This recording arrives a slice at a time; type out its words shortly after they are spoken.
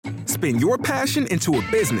Spin your passion into a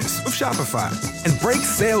business with Shopify and break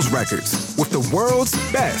sales records with the world's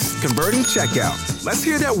best converting checkout. Let's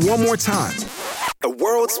hear that one more time. The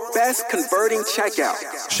world's best converting checkout.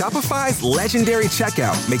 Shopify's legendary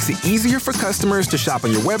checkout makes it easier for customers to shop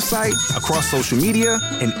on your website, across social media,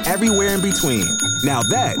 and everywhere in between. Now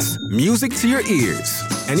that's music to your ears.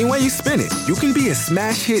 Any way you spin it, you can be a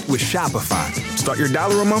smash hit with Shopify. Start your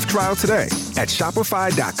 $1 a month trial today at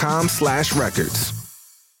shopify.com/records.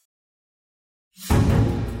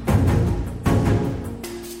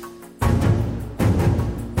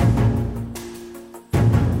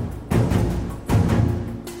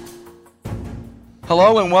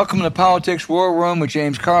 Hello and welcome to Politics War Room with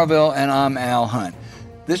James Carville, and I'm Al Hunt.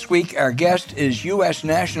 This week, our guest is U.S.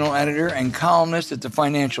 national editor and columnist at the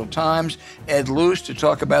Financial Times, Ed Luce, to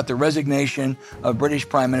talk about the resignation of British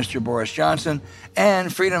Prime Minister Boris Johnson,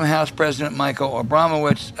 and Freedom House President Michael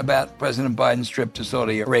Abramowitz about President Biden's trip to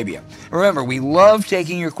Saudi Arabia. Remember, we love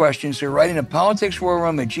taking your questions, so write into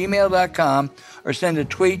politicswarroom@gmail.com or send a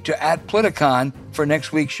tweet to @Politicon for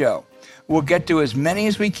next week's show. We'll get to as many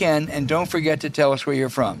as we can, and don't forget to tell us where you're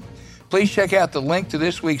from. Please check out the link to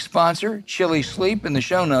this week's sponsor, Chili Sleep, in the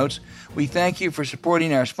show notes. We thank you for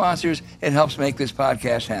supporting our sponsors. It helps make this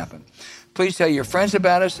podcast happen. Please tell your friends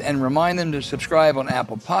about us and remind them to subscribe on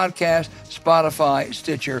Apple Podcasts, Spotify,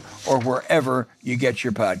 Stitcher, or wherever you get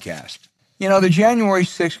your podcast. You know, the January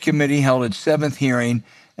 6th committee held its 7th hearing,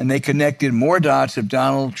 and they connected more dots of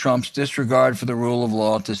Donald Trump's disregard for the rule of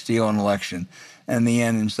law to steal an election, and the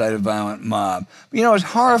end incite a violent mob. But, you know, as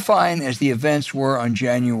horrifying as the events were on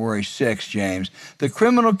January 6th, James, the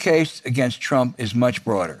criminal case against Trump is much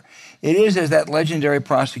broader. It is, as that legendary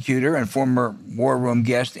prosecutor and former War Room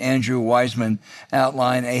guest Andrew Weissmann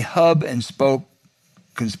outlined, a hub-and-spoke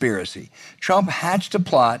conspiracy. Trump hatched a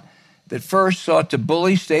plot that first sought to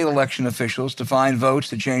bully state election officials to find votes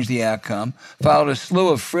to change the outcome, filed a slew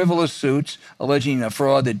of frivolous suits alleging a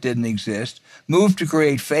fraud that didn't exist, moved to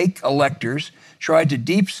create fake electors, tried to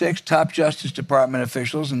deep-six top Justice Department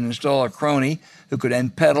officials and install a crony who could then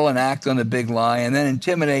peddle and act on the big lie, and then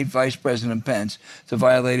intimidate Vice President Pence to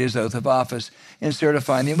violate his oath of office in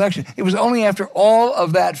certifying the election. It was only after all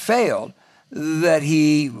of that failed that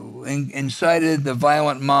he incited the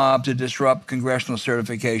violent mob to disrupt congressional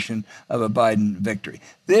certification of a Biden victory.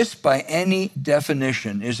 This, by any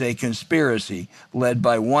definition, is a conspiracy led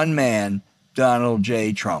by one man, Donald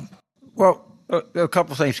J. Trump. Well, a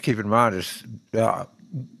couple of things to keep in mind is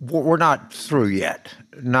we're not through yet,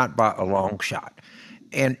 not by a long shot.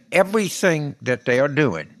 And everything that they are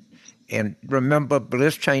doing, and remember,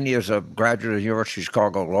 Liz Cheney is a graduate of the University of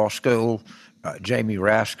Chicago Law School. Jamie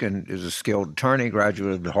Raskin is a skilled attorney,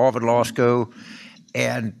 graduate of the Harvard Law School.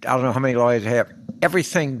 And I don't know how many lawyers they have.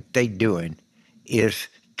 Everything they're doing is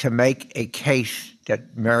to make a case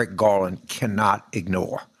that Merrick Garland cannot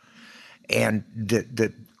ignore. And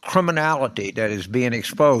the criminality that is being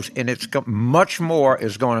exposed, and it's much more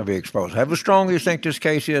is going to be exposed. However strong you think this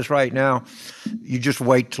case is right now, you just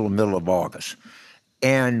wait till the middle of August.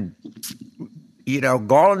 And, you know,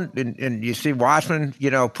 Garland, and you see Weissmann, you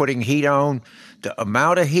know, putting heat on. The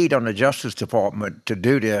amount of heat on the Justice Department to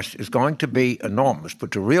do this is going to be enormous, but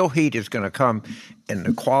the real heat is going to come in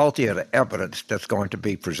the quality of the evidence that's going to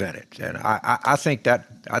be presented. And I think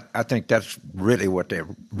that's really what they're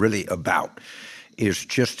really about, is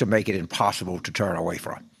just to make it impossible to turn away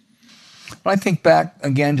from. Well, I think back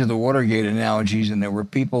again to the Watergate analogies, and there were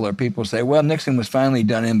people say, well, Nixon was finally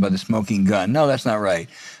done in by the smoking gun. No, that's not right.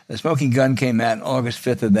 The smoking gun came out on August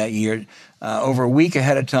 5th of that year. Over a week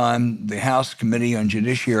ahead of time, the House Committee on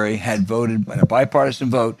Judiciary had voted in a bipartisan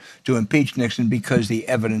vote to impeach Nixon because the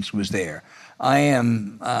evidence was there. I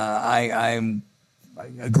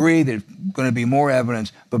agree there's going to be more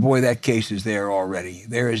evidence, but boy, that case is there already.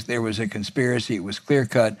 There was a conspiracy. It was clear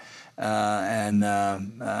cut, and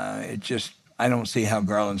I don't see how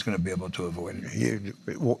Garland's going to be able to avoid it.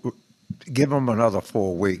 Give them another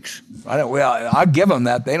 4 weeks. I'll give them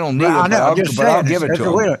that. They don't need it, but I'll give it to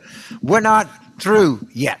them. We're not through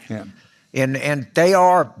yet. Yeah. And they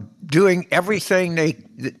are doing everything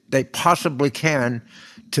they possibly can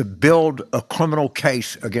to build a criminal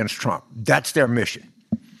case against Trump. That's their mission.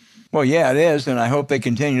 Well, yeah, it is, and I hope they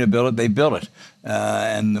continue to build it. They built it,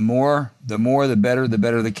 and the more, the better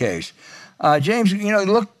the case. James, you know,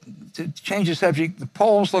 look, to change the subject, the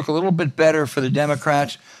polls look a little bit better for the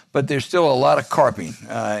Democrats, but there's still a lot of carping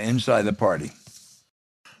inside the party.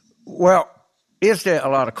 Well, is there a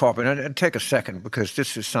lot of carping? And take a second, because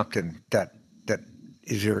this is something that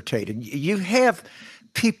is irritating. You have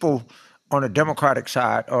people on the Democratic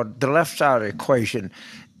side or the left side of the equation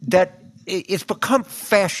that it's become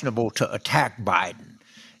fashionable to attack Biden.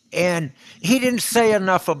 And he didn't say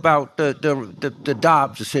enough about the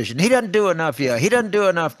Dobbs decision. He doesn't do enough here. He doesn't do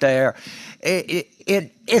enough there.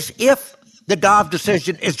 It's if the Dobbs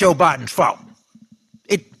decision is Joe Biden's fault.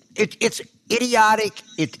 It's idiotic.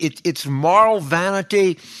 It's moral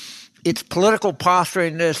vanity. It's political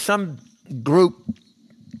posturing. There's some group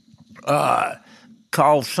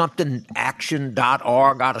called something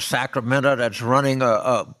action.org out of Sacramento that's running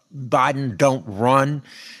a Biden Don't Run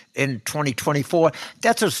in 2024.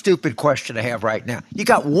 That's a stupid question to have right now. You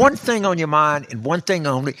got one thing on your mind and one thing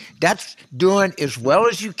only. That's doing as well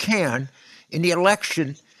as you can in the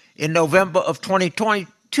election in November of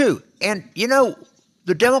 2022. And,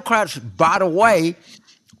 the Democrats, by the way,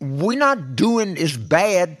 we're not doing as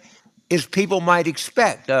bad as people might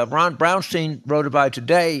expect. Ron Brownstein wrote about it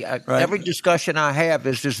today. Right. Every discussion I have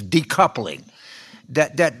is this decoupling.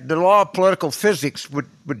 That the law of political physics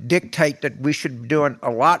would dictate that we should be doing a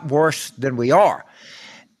lot worse than we are.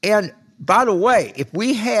 And by the way, if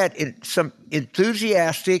we had some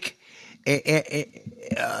enthusiastic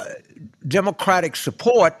Democratic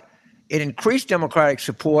support, and increased Democratic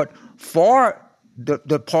support for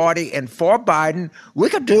the party and for Biden, we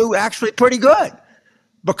could do actually pretty good.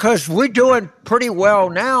 Because we're doing pretty well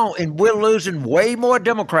now, and we're losing way more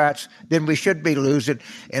Democrats than we should be losing.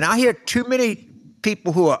 And I hear too many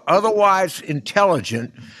people who are otherwise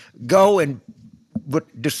intelligent go and with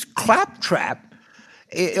this claptrap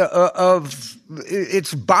of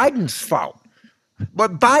it's Biden's fault.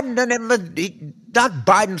 But Biden not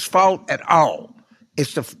Biden's fault at all.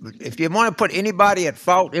 If you want to put anybody at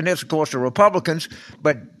fault in this, of course, the Republicans,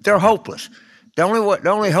 but they're hopeless. The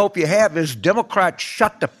only hope you have is Democrats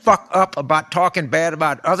shut the fuck up about talking bad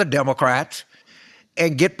about other Democrats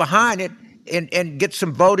and get behind it and get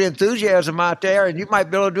some voter enthusiasm out there, and you might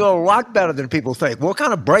be able to do a lot better than people think. We're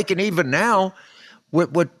kind of breaking even now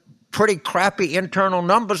with pretty crappy internal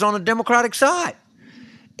numbers on the Democratic side.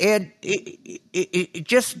 And it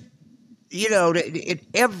just,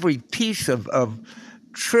 every piece of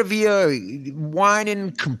trivia,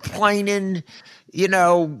 whining, complaining,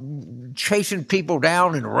 chasing people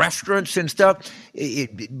down in restaurants and stuff. We're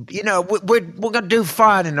going to do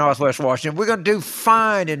fine in Northwest Washington. We're going to do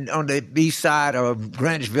fine on the east side of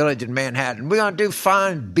Greenwich Village in Manhattan. We're going to do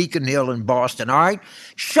fine in Beacon Hill in Boston, all right?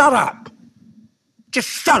 Shut up. Just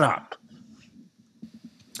shut up.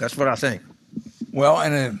 That's what I think. Well,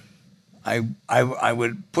 and I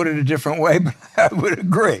would put it a different way, but I would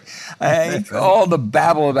agree. All the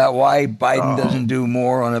babble about why Biden doesn't do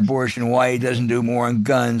more on abortion, why he doesn't do more on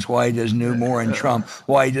guns, why he doesn't do more on Trump,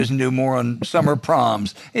 why he doesn't do more on summer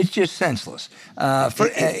proms, it's just senseless.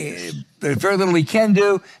 There's very little he can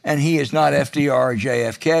do, and he is not FDR or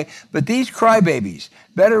JFK. But these crybabies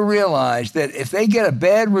better realize that if they get a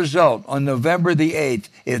bad result on November the 8th,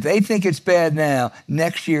 if they think it's bad now,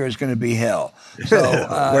 next year is going to be hell.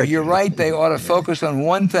 So you're right. They ought to focus on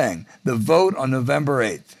one thing, the vote on November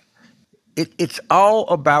 8th. It's all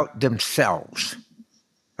about themselves.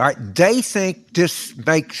 All right? They think this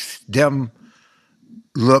makes them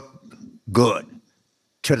look good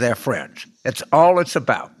to their friends. That's all it's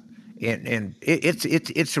about. And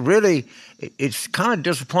it's really kind of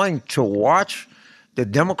disappointing to watch the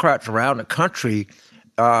Democrats around the country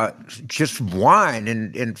just whine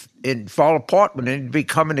and fall apart when they need to be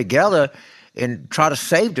coming together and try to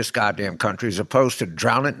save this goddamn country as opposed to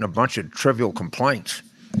drown it in a bunch of trivial complaints.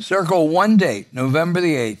 Circle one date, November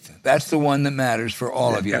the 8th. That's the one that matters for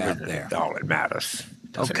all of you out there. All that matters.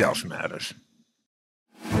 Nothing else matters.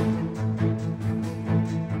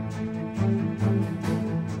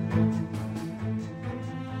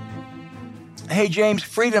 Hey, James,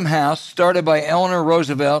 Freedom House, started by Eleanor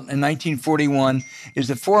Roosevelt in 1941, is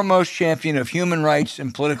the foremost champion of human rights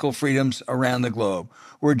and political freedoms around the globe.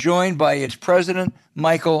 We're joined by its president,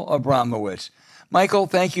 Michael Abramowitz. Michael,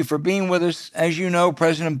 thank you for being with us. As you know,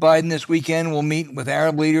 President Biden this weekend will meet with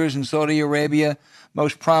Arab leaders in Saudi Arabia,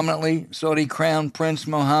 most prominently Saudi Crown Prince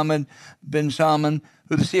Mohammed bin Salman,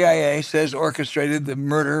 who the CIA says orchestrated the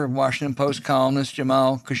murder of Washington Post columnist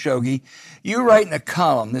Jamal Khashoggi. You write in a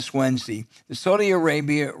column this Wednesday that Saudi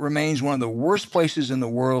Arabia remains one of the worst places in the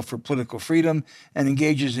world for political freedom and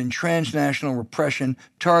engages in transnational repression,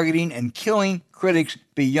 targeting and killing critics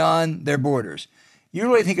beyond their borders. You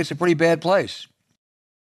really think it's a pretty bad place?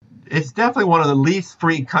 It's definitely one of the least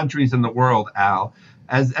free countries in the world, Al.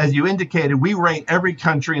 As you indicated, we rate every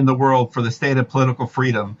country in the world for the state of political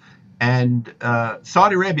freedom. And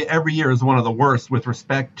Saudi Arabia every year is one of the worst with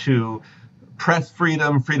respect to press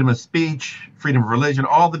freedom, freedom of speech, freedom of religion,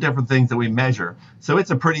 all the different things that we measure. So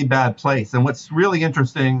it's a pretty bad place. And what's really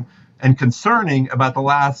interesting, and concerning about the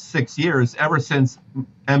last 6 years, ever since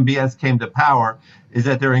MBS came to power, is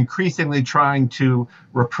that they're increasingly trying to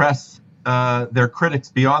repress their critics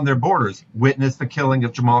beyond their borders. Witness the killing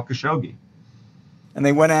of Jamal Khashoggi. And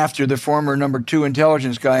they went after the former number 2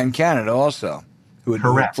 intelligence guy in Canada also, who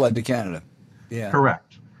had fled to Canada. Yeah.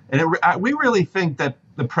 Correct. And we really think that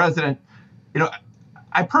the president,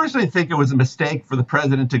 I personally think it was a mistake for the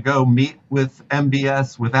president to go meet with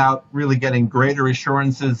MBS without really getting greater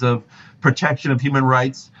assurances of protection of human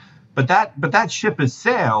rights. But that ship has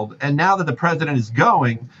sailed. And now that the president is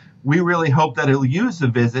going, we really hope that he'll use the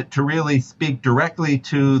visit to really speak directly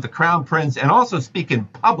to the Crown Prince and also speak in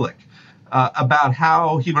public about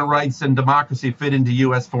how human rights and democracy fit into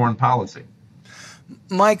U.S. foreign policy.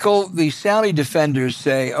 Michael, the Saudi defenders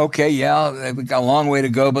say, okay, yeah, they've got a long way to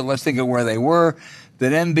go, but let's think of where they were.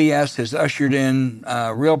 That MBS has ushered in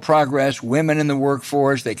real progress, women in the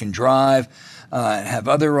workforce, they can drive, have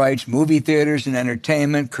other rights, movie theaters and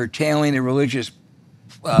entertainment, curtailing the religious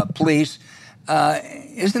police.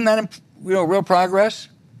 Isn't that real progress?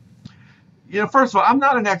 First of all, I'm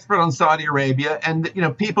not an expert on Saudi Arabia, and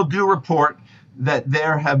people do report that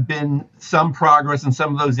there have been some progress in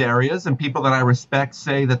some of those areas, and people that I respect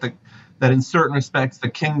say that in certain respects the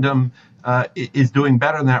kingdom is doing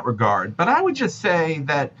better in that regard. But I would just say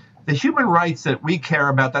that the human rights that we care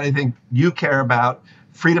about, that I think you care about,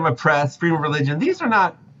 freedom of press, freedom of religion, these are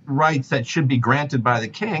not rights that should be granted by the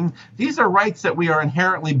king. These are rights that we are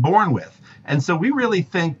inherently born with. And so we really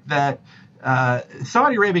think that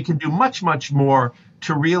Saudi Arabia can do much, much more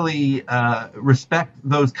to really respect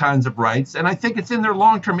those kinds of rights. And I think it's in their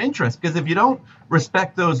long-term interest, because if you don't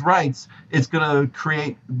respect those rights, it's going to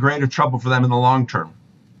create greater trouble for them in the long term.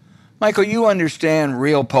 Michael, you understand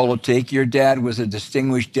realpolitik. Your dad was a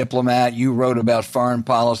distinguished diplomat. You wrote about foreign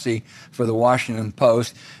policy for the Washington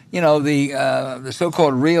Post. The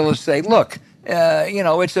so-called realists say, look,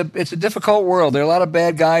 it's a difficult world. There are a lot of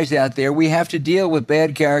bad guys out there. We have to deal with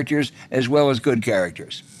bad characters as well as good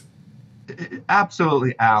characters.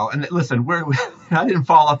 Absolutely, Al. And listen, I didn't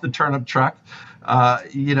fall off the turnip truck.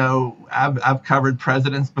 I've covered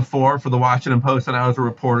presidents before for the Washington Post, and I was a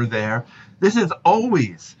reporter there. This is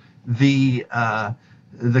always the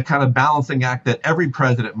kind of balancing act that every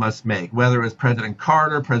president must make, whether it's President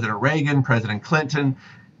Carter, President Reagan, President Clinton.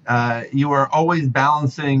 You are always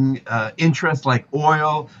balancing interests like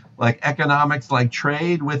oil, like economics, like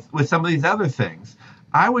trade with some of these other things.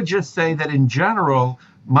 I would just say that in general,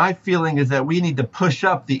 my feeling is that we need to push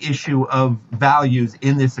up the issue of values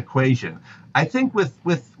in this equation. I think with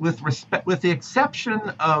respect, with the exception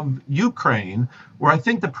of Ukraine, where I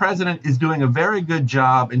think the president is doing a very good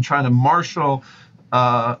job in trying to marshal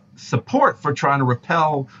support for trying to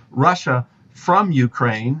repel Russia from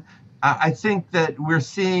Ukraine, I think that we're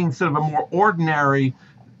seeing sort of a more ordinary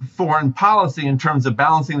foreign policy in terms of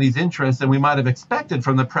balancing these interests than we might have expected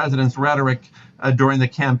from the president's rhetoric during the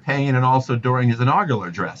campaign and also during his inaugural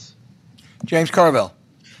address. James Carville.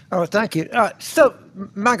 Oh, thank you. So,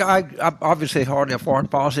 Michael, I'm obviously hardly a foreign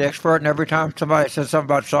policy expert, and every time somebody says something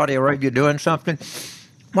about Saudi Arabia doing something,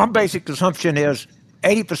 my basic assumption is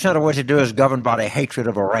 80% of what they do is governed by their hatred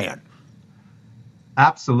of Iran.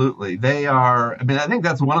 Absolutely. They are. I mean, I think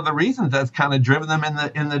that's one of the reasons that's kind of driven them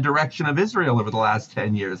in the direction of Israel over the last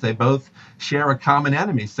 10 years. They both share a common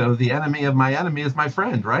enemy. So the enemy of my enemy is my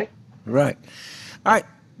friend, right? Right. All right.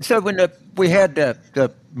 So when we had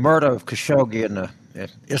the murder of Khashoggi in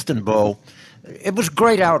Istanbul, it was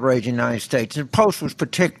great outrage in the United States. The Post was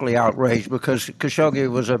particularly outraged because Khashoggi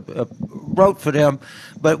wrote for them,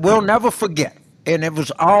 but we'll never forget. And it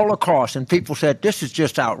was all across, and people said, this is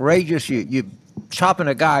just outrageous. You chopping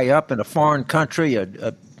a guy up in a foreign country.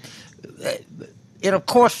 And of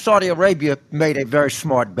course, Saudi Arabia made a very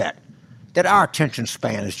smart bet that our attention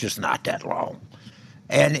span is just not that long.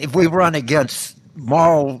 And if we run against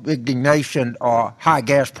moral indignation or high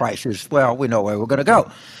gas prices, well, we know where we're going to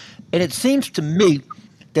go. And it seems to me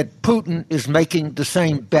that Putin is making the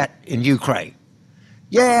same bet in Ukraine.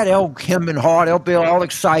 Yeah, they'll hem and haw, they'll be all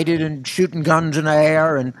excited and shooting guns in the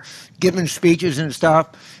air and giving speeches and stuff,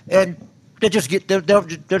 and they'll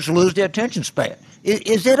just lose their attention span.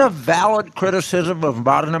 Is it a valid criticism of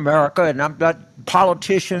modern America, and I'm not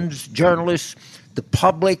politicians, journalists, the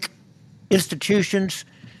public, institutions,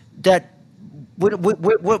 that we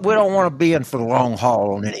don't want to be in for the long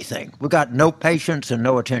haul on anything? We've got no patience and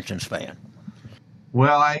no attention span.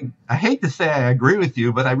 Well, I hate to say I agree with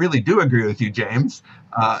you, but I really do agree with you, James,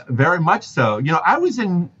 very much so. I was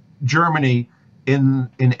in Germany in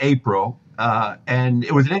April, and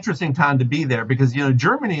it was an interesting time to be there because,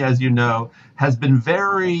 Germany, as you know, has been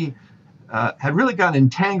had really gotten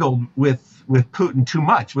entangled with with Putin too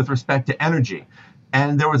much with respect to energy.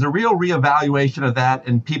 And there was a real reevaluation of that,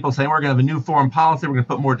 and people saying we're going to have a new foreign policy, we're going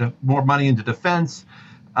to put more money into defense.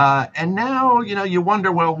 And now, you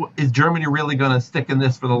wonder, well, is Germany really going to stick in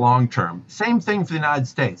this for the long term? Same thing for the United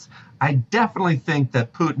States. I definitely think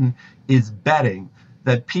that Putin is betting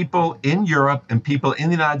that people in Europe and people in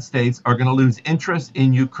the United States are going to lose interest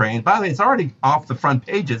in Ukraine. By the way, it's already off the front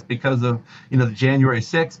pages because of, the January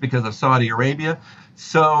 6th, because of Saudi Arabia.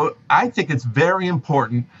 So I think it's very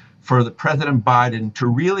important for the President Biden to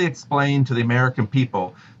really explain to the American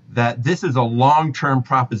people that this is a long-term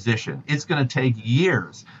proposition. It's going to take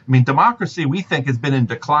years. I mean, democracy, we think, has been in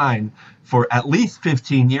decline for at least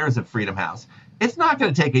 15 years at Freedom House. It's not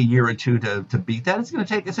going to take a year or two to beat that. It's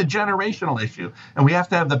a generational issue. And we have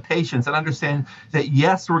to have the patience and understand that,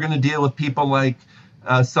 yes, we're going to deal with people like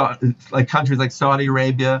countries like Saudi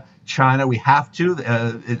Arabia, China. We have to.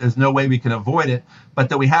 There's no way we can avoid it. But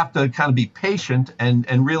that we have to kind of be patient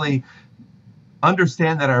and really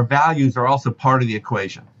understand that our values are also part of the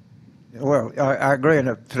equation. Well, I agree. And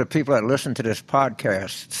to the people that listen to this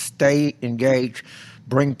podcast, stay engaged,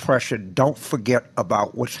 bring pressure. Don't forget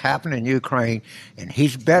about what's happening in Ukraine. And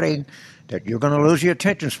he's betting that you're going to lose your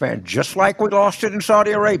attention span, just like we lost it in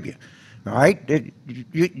Saudi Arabia. All right?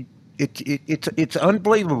 It's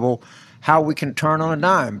unbelievable how we can turn on a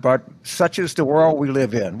dime, but such is the world we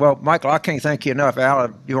live in. Well, Michael, I can't thank you enough.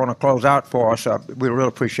 Al, you want to close out for us? We really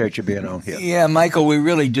appreciate you being on here. Yeah, Michael, we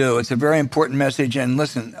really do. It's a very important message. And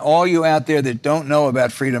listen, all you out there that don't know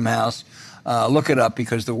about Freedom House, look it up,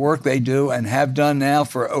 because the work they do and have done now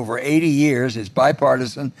for over 80 years is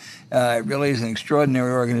bipartisan. It really is an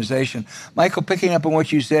extraordinary organization. Michael, picking up on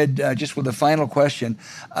what you said, just with a final question,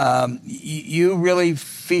 you really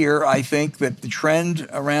fear, I think, that the trend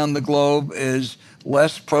around the globe is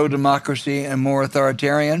less pro-democracy and more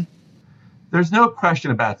authoritarian? There's no question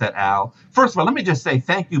about that, Al. First of all, let me just say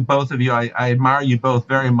thank you, both of you. I admire you both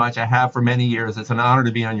very much. I have for many years. It's an honor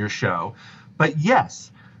to be on your show. But yes,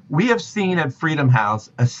 we have seen at Freedom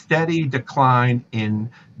House a steady decline in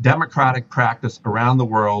democratic practice around the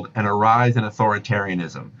world and a rise in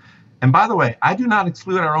authoritarianism. And by the way, I do not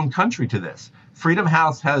exclude our own country to this. Freedom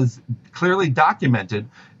House has clearly documented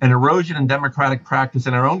an erosion in democratic practice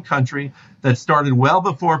in our own country that started well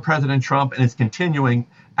before President Trump and is continuing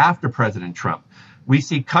after President Trump. We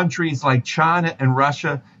see countries like China and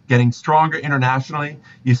Russia getting stronger internationally.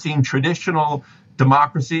 You've seen traditional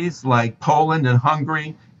democracies like Poland and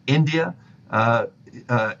Hungary, India,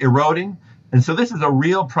 eroding. And so this is a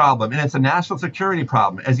real problem, and it's a national security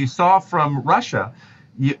problem. As you saw from Russia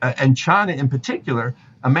and China in particular,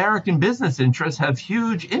 American business interests have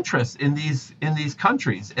huge interests in these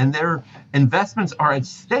countries, and their investments are at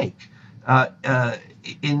stake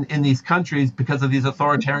in these countries because of these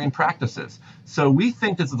authoritarian practices. So we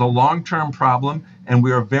think this is a long-term problem, and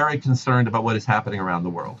we are very concerned about what is happening around the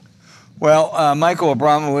world. Well, Michael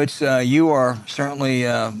Abramowitz, you are certainly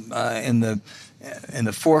in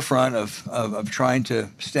the forefront of trying to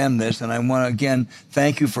stem this, and I want to again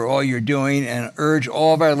thank you for all you're doing, and urge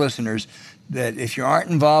all of our listeners that if you aren't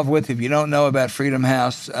involved with, if you don't know about Freedom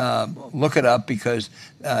House, look it up, because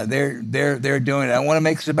they're doing it. I don't want to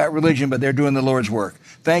make this about religion, but they're doing the Lord's work.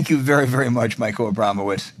 Thank you very, very much, Michael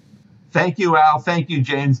Abramowitz. Thank you, Al. Thank you,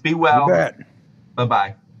 James. Be well. You bet.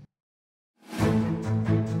 Bye-bye.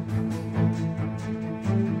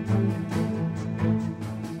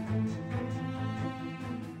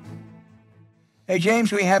 Hey,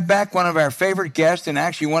 James, we have back one of our favorite guests, and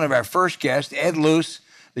actually one of our first guests, Ed Luce,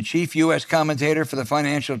 the chief U.S. commentator for the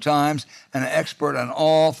Financial Times and an expert on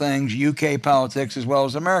all things UK politics as well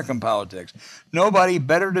as American politics. Nobody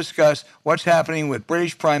better discuss what's happening with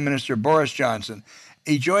British Prime Minister Boris Johnson.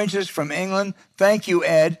 He joins us from England. Thank you,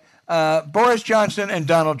 Ed. Boris Johnson and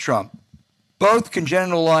Donald Trump, both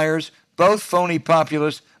congenital liars, both phony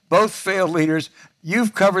populists, both failed leaders.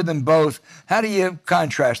 You've covered them both. How do you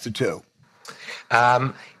contrast the two?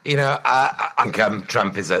 I think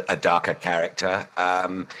Trump is a darker character.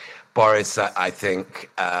 Boris, I think,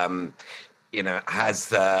 has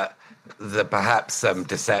the perhaps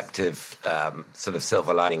deceptive sort of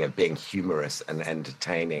silver lining of being humorous and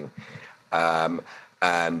entertaining,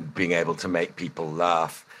 and being able to make people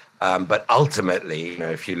laugh. But ultimately,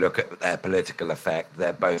 if you look at their political effect,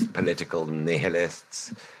 they're both political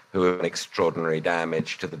nihilists who have done extraordinary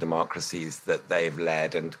damage to the democracies that they've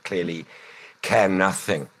led, and clearly care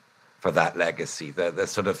nothing for that legacy. The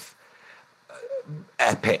sort of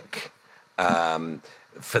epic,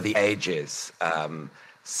 for the ages,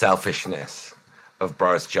 selfishness of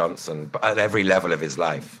Boris Johnson at every level of his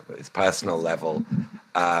life, his personal level,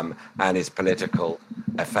 and his political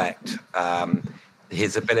effect,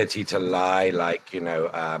 his ability to lie, like,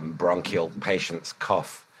 bronchial patients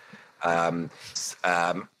cough, I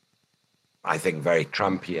think very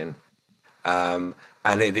Trumpian. And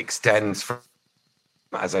it extends from,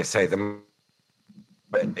 as I say,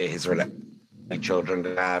 his children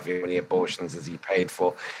to have how many abortions has he paid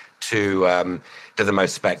for, to the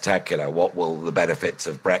most spectacular. What will the benefits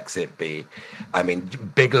of Brexit be? I mean,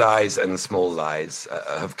 big lies and small lies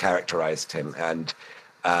have characterized him, and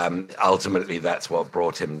ultimately that's what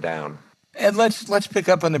brought him down. And let's pick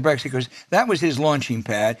up on the Brexit, because that was his launching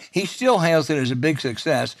pad. He still hails it as a big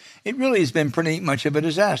success. It really has been pretty much of a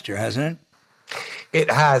disaster, hasn't it? It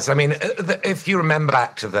has. I mean, if you remember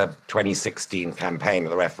back to the 2016 campaign,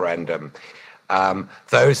 the referendum,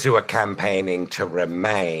 those who were campaigning to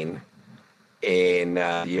remain in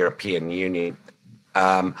the European Union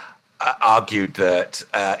argued that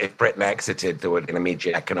if Britain exited, there would be an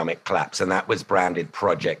immediate economic collapse, and that was branded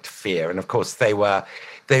Project Fear. And of course, they were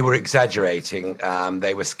exaggerating.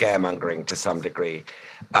 They were scaremongering to some degree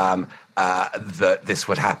that this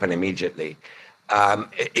would happen immediately.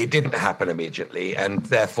 It didn't happen immediately, and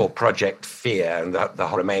therefore Project Fear and the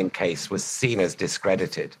whole Remain case was seen as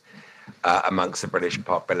discredited amongst the British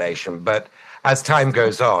population. But as time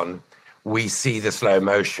goes on, we see the slow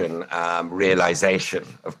motion realization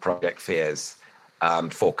of Project Fear's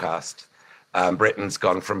forecast. Britain's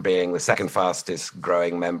gone from being the second fastest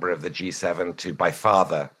growing member of the G7 to by far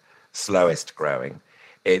the slowest growing.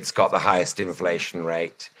 It's got the highest inflation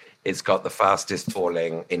rate. It's got the fastest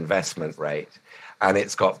falling investment rate. And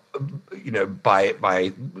it's got, by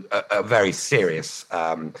a very serious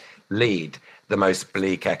lead, the most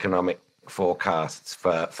bleak economic forecasts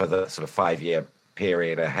for the sort of 5-year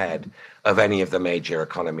period ahead of any of the major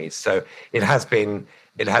economies. So it has been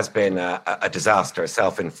a disaster, a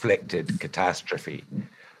self-inflicted catastrophe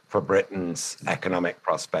for Britain's economic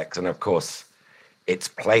prospects. And of course, its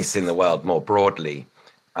place in the world more broadly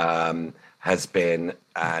has been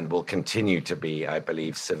and will continue to be, I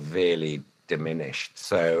believe, severely diminished.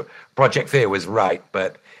 So Project Fear was right,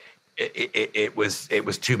 but it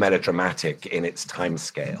was too melodramatic in its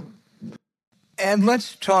timescale. And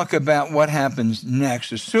let's talk about what happens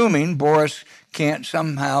next, assuming Boris can't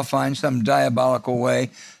somehow find some diabolical way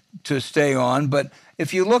to stay on. But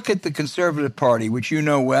if you look at the Conservative Party, which you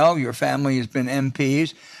know well, your family has been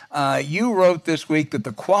MPs, you wrote this week that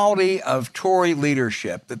the quality of Tory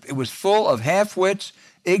leadership, that it was full of half-wits,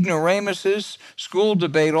 ignoramuses, school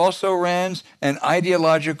debate also-rans, and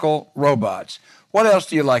ideological robots. What else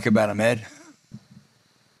do you like about them, Ed?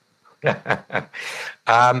 The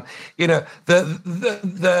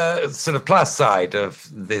sort of plus side of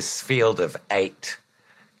this field of 8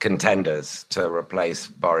 contenders to replace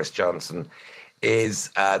Boris Johnson is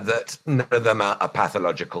that none of them are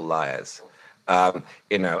pathological liars.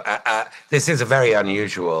 This is a very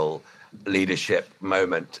unusual leadership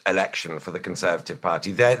moment election for the Conservative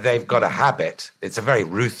Party. They've got a habit, it's a very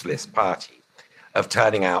ruthless party, of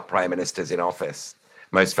turning out prime ministers in office,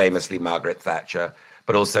 most famously Margaret Thatcher,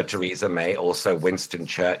 but also Theresa May, also Winston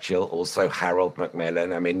Churchill, also Harold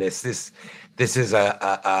Macmillan. I mean, this is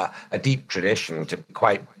a deep tradition, to be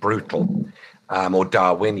quite brutal, or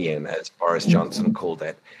Darwinian, as Boris Johnson called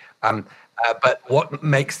it. But what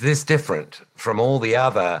makes this different from all the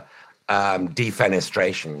other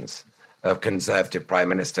defenestrations of Conservative prime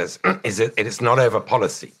ministers is that it's not over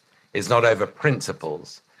policy, it's not over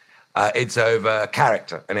principles, it's over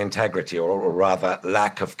character and integrity, or rather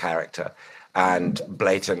lack of character and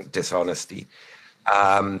blatant dishonesty.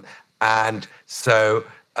 And so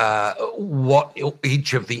what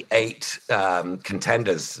each of the 8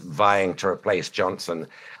 contenders vying to replace Johnson,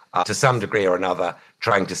 to some degree or another,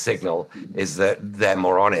 trying to signal is that they're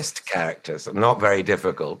more honest characters. Not very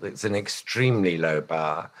difficult. It's an extremely low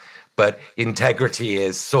bar. But integrity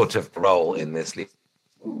is sort of the role in this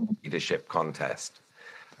leadership contest.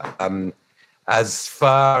 As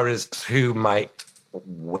far as who might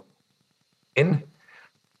win,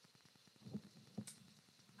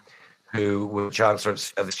 who was Chancellor of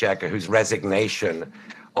the Exchequer, whose resignation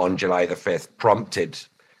on July the 5th prompted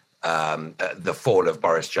the fall of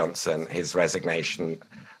Boris Johnson, his resignation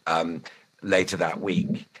later that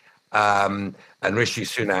week. And Rishi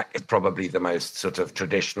Sunak is probably the most sort of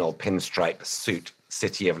traditional pinstripe suit,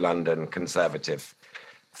 City of London Conservative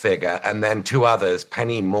figure. And then 2 others,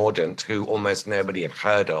 Penny Mordaunt, who almost nobody had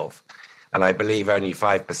heard of, and I believe only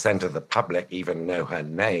 5% of the public even know her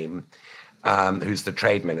name, who's the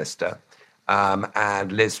trade minister,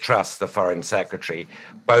 and Liz Truss, the foreign secretary,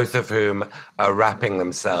 both of whom are wrapping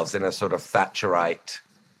themselves in a sort of Thatcherite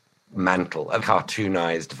mantle, a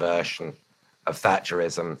cartoonized version of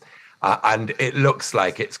Thatcherism. and it looks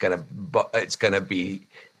like it's going to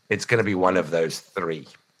be one of those three.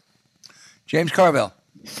 James Carville.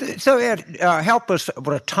 So Ed, help us with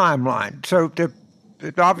a timeline. So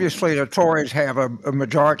obviously the Tories have a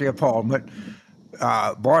majority of Parliament.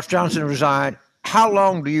 Boris Johnson resigned. How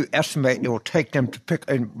long do you estimate it will take them to pick?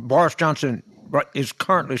 And Boris Johnson is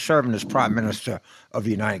currently serving as Prime Minister of the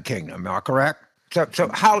United Kingdom. Am I correct? So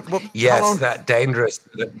how? Yes, how long? that dangerous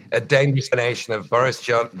combination of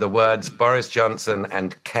the words Boris Johnson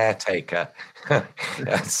and caretaker.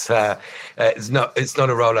 It's not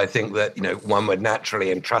a role I think that one would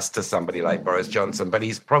naturally entrust to somebody like Boris Johnson, but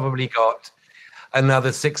he's probably got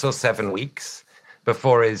another 6 or 7 weeks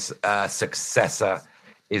before his successor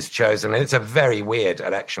is chosen. And it's a very weird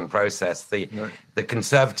election process. The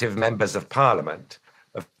Conservative members of Parliament,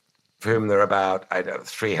 of whom there are about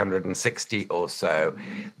 360 or so,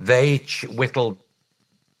 they whittled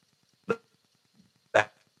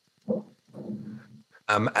that.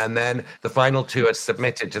 And then the final two are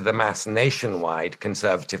submitted to the mass nationwide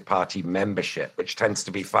Conservative Party membership, which tends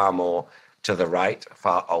to be far more to the right,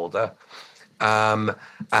 far older. And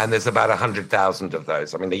there's about 100,000 of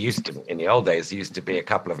those. I mean, in the old days, there used to be a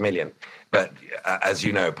couple of million. But as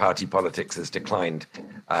you know, party politics has declined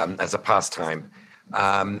as a pastime.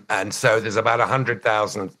 And so there's about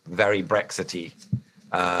 100,000 very Brexity,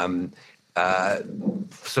 sort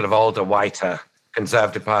of older, whiter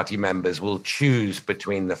Conservative Party members will choose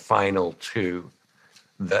between the final two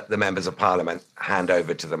that the members of Parliament hand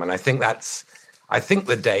over to them. And I think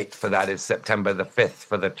the date for that is September the 5th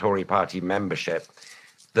for the Tory party membership.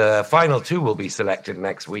 The final two will be selected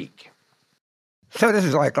next week. So this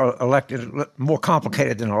is like more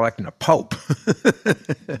complicated than electing a pope.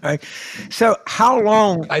 Right? So how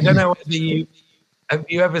long? I don't know whether have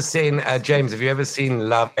you ever seen, James, have you ever seen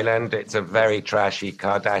Love Island? It's a very trashy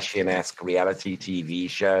Kardashian-esque reality TV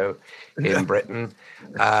show in Britain.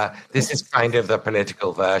 This is kind of the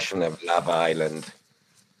political version of Love Island.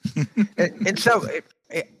 And so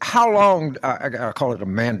how long, I call it a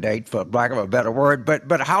mandate for lack of a better word,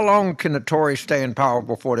 but how long can the Tories stay in power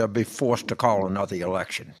before they'll be forced to call another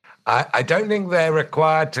election? I don't think they're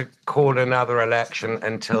required to call another election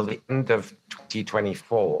until the end of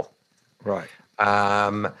 2024. Right.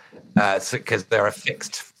 Because there are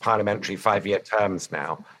fixed parliamentary 5-year terms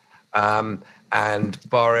now. And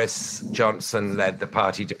Boris Johnson led the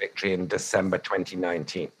party to victory in December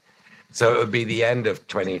 2019. So it would be the end of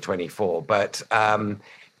 2024. But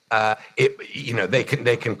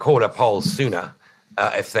they can call a poll sooner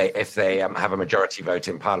if they have a majority vote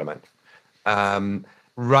in Parliament.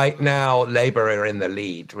 Right now, Labour are in the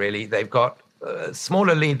lead. Really, they've got a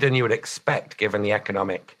smaller lead than you would expect, given the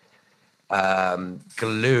economic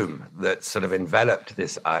gloom that sort of enveloped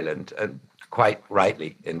this island, and quite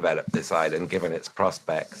rightly enveloped this island, given its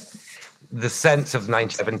prospects. The sense of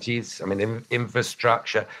 1970s, I mean,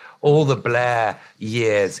 infrastructure, all the Blair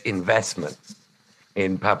years investments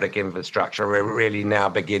in public infrastructure are really now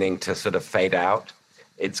beginning to sort of fade out.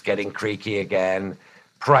 It's getting creaky again.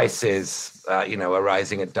 Prices, are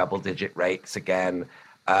rising at double-digit rates again.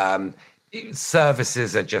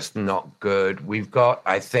 Services are just not good. We've got,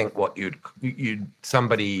 I think, what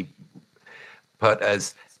somebody put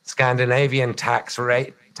as Scandinavian tax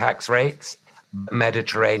rates,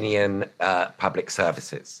 Mediterranean public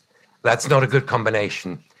services. That's not a good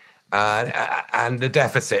combination. And the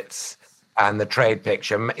deficits and the trade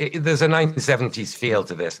picture, there's a 1970s feel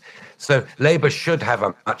to this. So Labour should have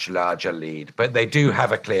a much larger lead, but they do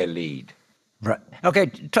have a clear lead. Right. Okay,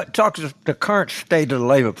 talk to the current state of the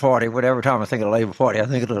Labour Party. Whatever time I think of the Labour Party, I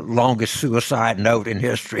think of the longest suicide note in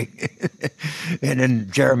history. And then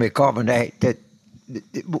Jeremy Corbyn.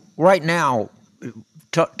 Right now,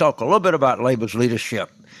 talk a little bit about Labour's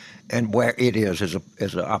leadership and where it is as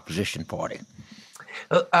an opposition party.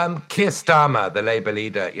 Keir Starmer, the Labour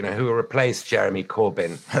leader, who replaced Jeremy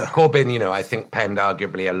Corbyn. Corbyn, I think penned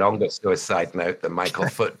arguably a longer suicide note than Michael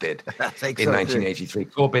Foot did in 1983.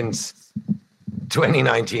 Corbyn's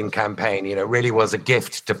 2019 campaign, really was a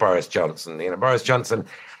gift to Boris Johnson. Boris Johnson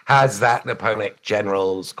has that Napoleonic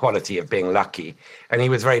general's quality of being lucky, and he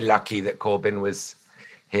was very lucky that Corbyn was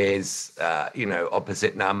his,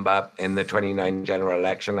 opposite number in the 2019 general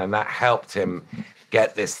election, and that helped him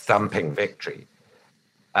get this thumping victory.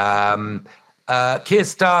 Keir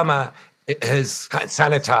Starmer has kind of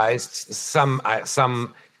sanitized,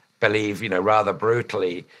 some believe, rather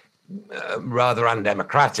brutally, rather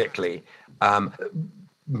undemocratically,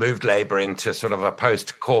 moved Labour into sort of a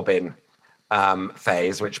post-Corbyn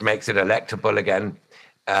phase, which makes it electable again,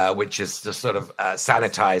 which is just sort of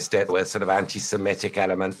sanitized it with sort of anti-Semitic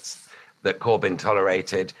elements that Corbyn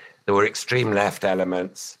tolerated. There were extreme left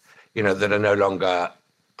elements. that are no longer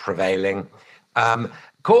prevailing. And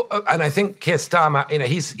I think Keir Starmer,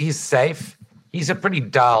 he's safe. He's a pretty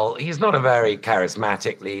dull. He's not a very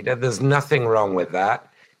charismatic leader. There's nothing wrong with that.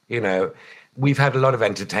 We've had a lot of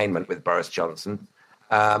entertainment with Boris Johnson,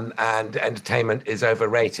 and entertainment is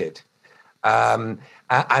overrated. And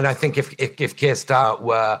I think if Keir Starmer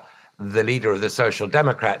were the leader of the Social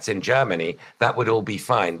Democrats in Germany, that would all be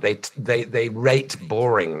fine. They rate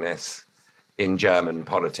boringness in German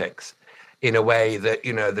politics in a way that,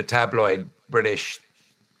 the tabloid British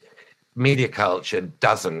media culture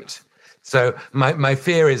doesn't. So my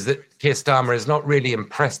fear is that Keir Starmer has not really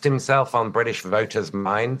impressed himself on British voters'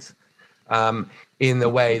 minds in the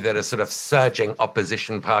way that a sort of surging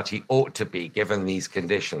opposition party ought to be, given these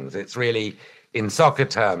conditions. It's really, in soccer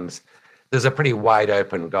terms, there's a pretty wide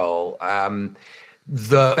open goal.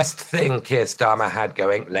 The best thing Keir Starmer had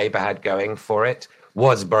going, Labour had going for it,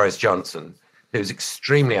 was Boris Johnson, who's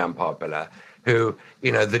extremely unpopular, who,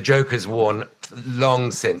 the joke has worn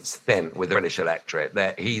long since thin with the British electorate.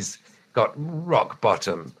 That he's got rock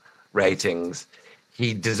bottom ratings.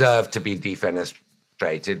 He deserved to be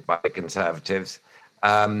defenestrated by the Conservatives.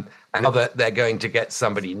 And now that they're going to get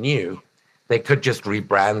somebody new, they could just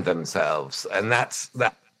rebrand themselves. And that's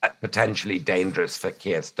potentially dangerous for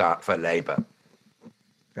for Labour.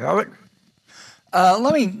 Albert?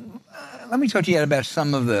 Let me talk to you about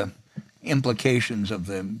some of the implications of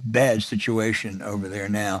the bad situation over there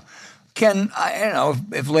now.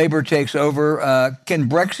 If Labour takes over, can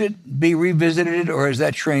Brexit be revisited, or has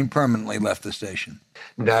that train permanently left the station?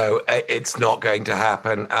 No, it's not going to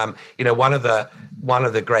happen. One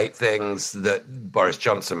of the great things that Boris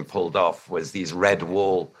Johnson pulled off was these red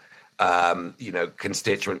wall,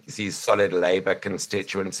 constituencies, solid Labour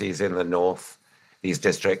constituencies in the north, these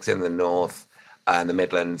districts in the north and the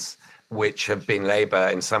Midlands, which have been Labour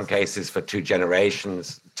in some cases for 2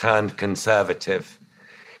 generations, turned Conservative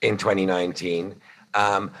in 2019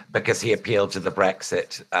 because he appealed to the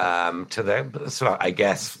Brexit, to the sort of, I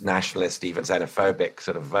guess, nationalist, even xenophobic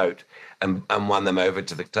sort of vote, and won them over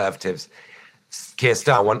to the Conservatives. Keir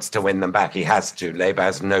Starmer wants to win them back. He has to. Labour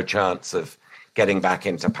has no chance of getting back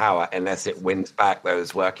into power unless it wins back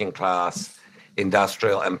those working class,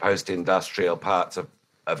 industrial and post-industrial parts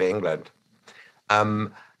of England.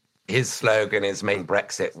 His slogan is "Make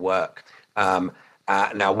Brexit work."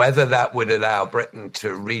 Now, whether that would allow Britain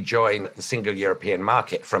to rejoin the single European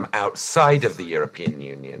market from outside of the European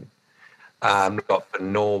Union, got for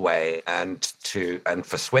Norway and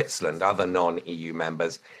for Switzerland, other non-EU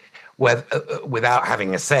members, without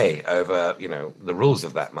having a say over the rules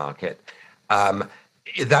of that market,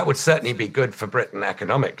 that would certainly be good for Britain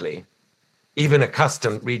economically. Even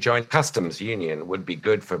a rejoined customs union would be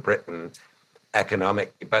good for Britain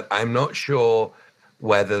economically, but I'm not sure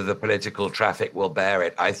whether the political traffic will bear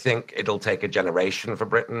it. I think it'll take a generation for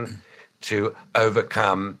Britain to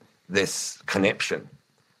overcome this conniption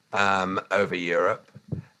over Europe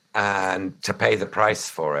and to pay the price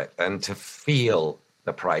for it and to feel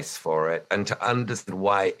the price for it and to understand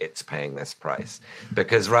why it's paying this price.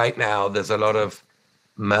 Because right now there's a lot of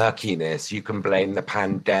murkiness. You can blame the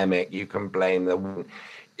pandemic. You can blame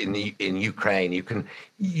in Ukraine.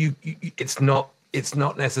 It's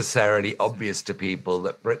not necessarily obvious to people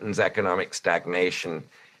that Britain's economic stagnation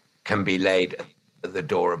can be laid at the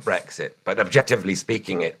door of Brexit. But objectively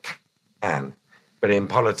speaking, it can. But in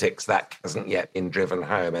politics, that hasn't yet been driven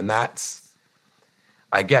home. And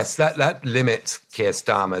I guess that limits Keir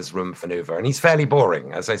Starmer's room for maneuver. And he's fairly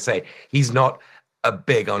boring. As I say, he's not a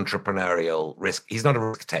big entrepreneurial risk. He's not a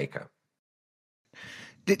risk taker.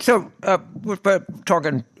 So we're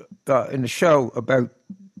talking in the show about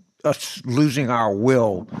us losing our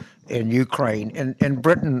will in Ukraine. And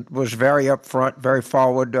Britain was very upfront, very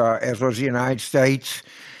forward, as was the United States.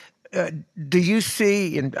 Do you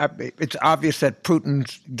see, and it's obvious that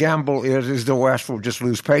Putin's gamble is the West will just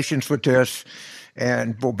lose patience with this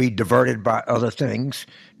and will be diverted by other things.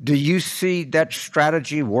 Do you see that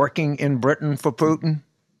strategy working in Britain for Putin?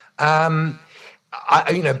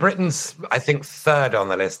 Britain's, I think, third on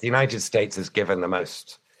the list. The United States has given the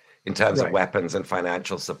most in terms of weapons and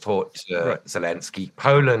financial support to Zelensky.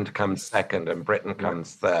 Poland comes second and Britain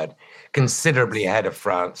comes third, considerably ahead of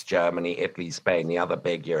France, Germany, Italy, Spain, the other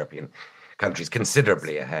big European countries,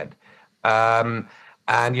 considerably ahead.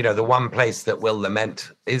 And, the one place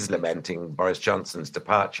that is lamenting Boris Johnson's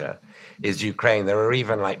departure is Ukraine. There are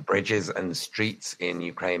even bridges and streets in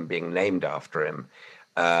Ukraine being named after him,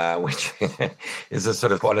 which is a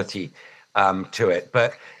sort of quality to it.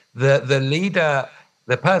 But the leader,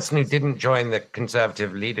 the person who didn't join the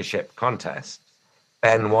Conservative leadership contest,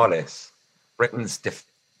 Ben Wallace, Britain's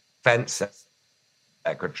defence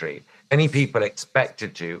secretary. Many people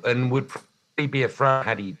expected to and would probably be afraid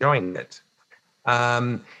had he joined it.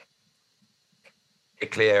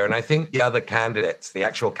 Clear, and I think the other candidates, the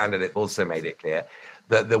actual candidate, also made it clear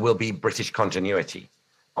that there will be British continuity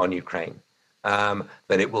on Ukraine, that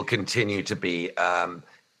it will continue to be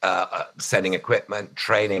sending equipment,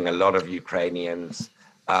 training a lot of Ukrainians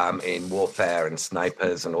in warfare and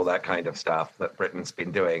snipers and all that kind of stuff that Britain's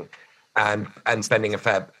been doing, and spending a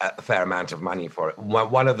fair amount of money for it.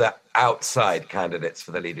 One of the outside candidates for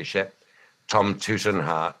the leadership, Tom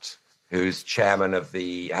Tugendhat, who's chairman of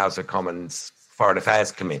the House of Commons Foreign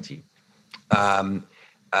Affairs Committee, and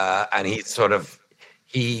he's sort of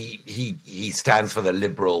he stands for the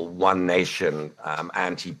liberal One Nation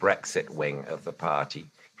anti-Brexit wing of the party.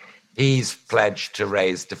 He's pledged to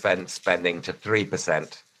raise defense spending to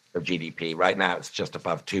 3% of GDP. Right now, it's just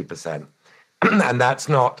above 2%, and that's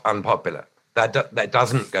not unpopular. That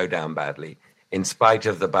doesn't go down badly, in spite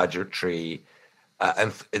of the budgetary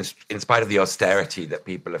and in spite of the austerity that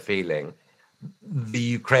people are feeling. The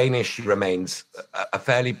Ukraine issue remains a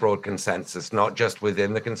fairly broad consensus, not just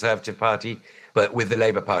within the Conservative Party, but with the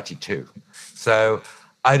Labour Party too. So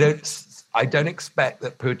I don't expect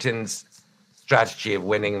that Putin's strategy of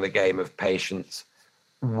winning the game of patience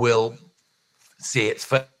will see its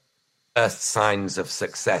first signs of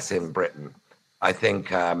success in Britain. I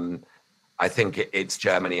think it's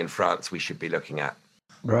Germany and France we should be looking at.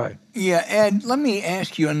 Right. Yeah, Ed, let me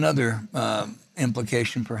ask you another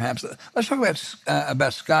implication, perhaps. Let's talk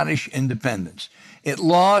about Scottish independence. It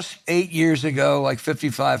lost 8 years ago, like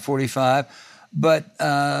 55-45, but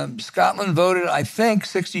Scotland voted, I think,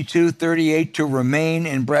 62-38 to remain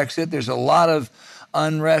in Brexit. There's a lot of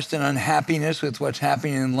unrest and unhappiness with what's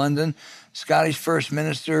happening in London. Scottish First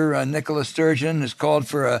Minister Nicola Sturgeon has called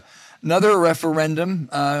for another referendum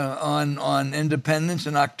on independence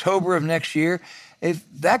in October of next year. If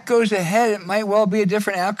that goes ahead, it might well be a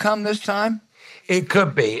different outcome this time. It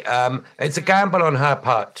could be. It's a gamble on her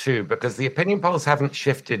part, too, because the opinion polls haven't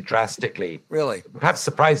shifted drastically. Really? Perhaps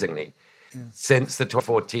surprisingly, since the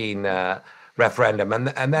 2014 referendum.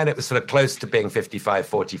 And then it was sort of close to being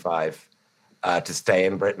 55-45 to stay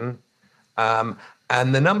in Britain. And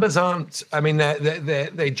the numbers aren't, I mean,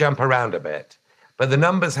 they jump around a bit. But the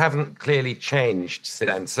numbers haven't clearly changed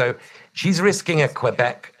since then. So she's risking a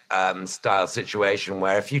Quebec style situation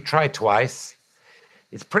where if you try twice,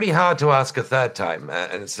 it's pretty hard to ask a third time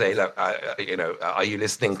and say, look, are you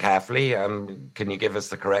listening carefully? Can you give us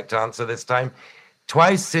the correct answer this time?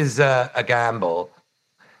 Twice is a gamble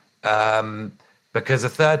because a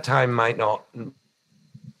third time might not.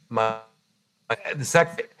 The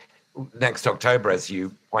second, next October, as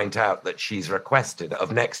you point out, that she's requested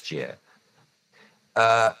of next year,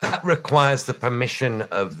 that requires the permission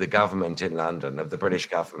of the government in London, of the British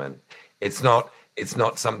government. It's not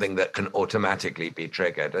something that can automatically be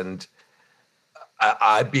triggered. And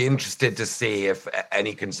I'd be interested to see if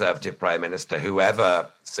any Conservative Prime Minister, whoever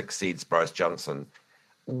succeeds Boris Johnson,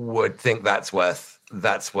 would think that's worth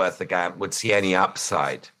the gamble, would see any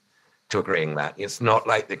upside to agreeing that. It's not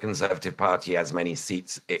like the Conservative Party has many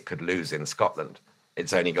seats it could lose in Scotland.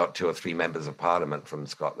 It's only got 2 or 3 members of Parliament from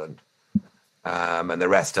Scotland. And the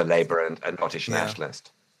rest are Labour and Scottish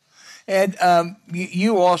nationalist. Ed,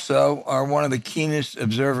 you also are one of the keenest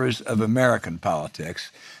observers of American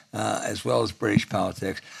politics, as well as British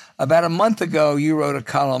politics. About a month ago, you wrote a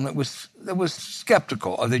column that was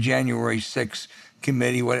skeptical of the January 6th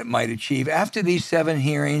committee, what it might achieve. After these 7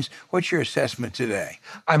 hearings, what's your assessment today?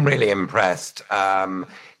 I'm really impressed. I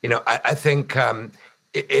think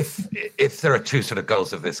if there are 2 sort of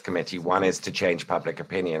goals of this committee, one is to change public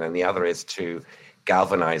opinion and the other is to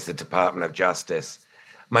galvanize the Department of Justice.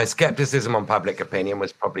 My skepticism on public opinion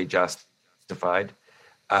was probably justified.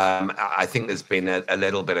 I think there's been a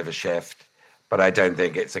little bit of a shift, but I don't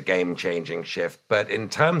think it's a game-changing shift. But in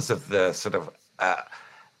terms of the sort of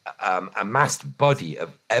amassed body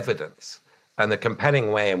of evidence and the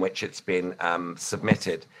compelling way in which it's been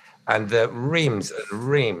submitted, and the reams and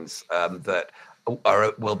reams that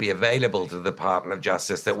will be available to the Department of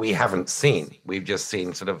Justice that we haven't seen. We've just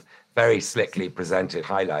seen sort of very slickly presented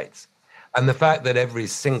highlights. And the fact that every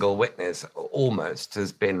single witness almost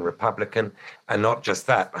has been Republican, and not just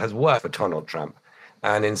that, has worked for Donald Trump.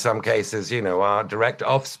 And in some cases, are direct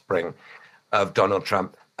offspring of Donald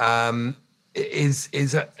Trump,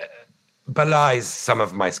 belies some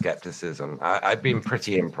of my skepticism. I've been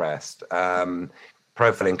pretty impressed.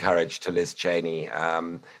 Profile courage to Liz Cheney.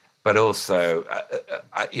 But also,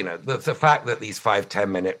 the fact that these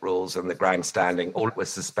 5-10-minute rules and the grandstanding all was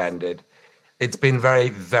suspended, it's been very,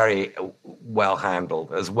 very well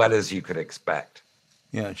handled, as well as you could expect.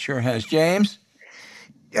 Yeah, it sure has. James?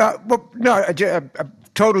 Well, no, I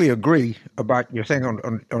totally agree about your thing on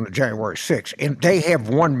the January 6th. And they have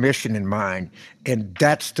one mission in mind, and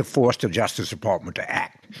that's to force the Justice Department to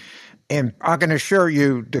act. And I can assure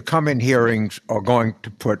you the coming hearings are going to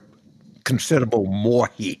put considerable more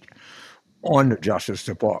heat on the Justice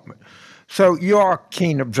Department. So you're a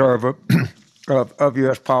keen observer of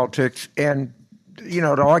U.S. politics, and, the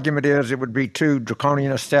argument is it would be too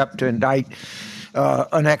draconian a step to indict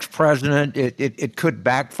an ex-president. It could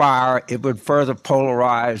backfire. It would further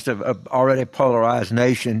polarize an already polarized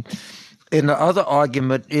nation. And the other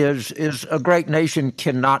argument is a great nation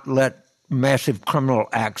cannot let massive criminal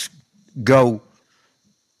acts go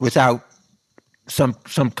without some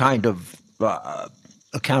kind of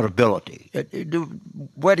accountability.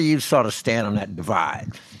 Where do you sort of stand on that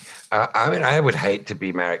divide? I would hate to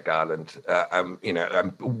be Merrick Garland.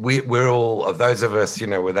 We're all, of those of us,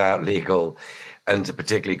 without legal and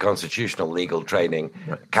particularly constitutional legal training,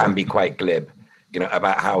 can be quite glib,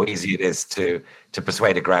 about how easy it is to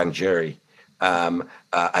persuade a grand jury,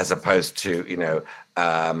 as opposed to,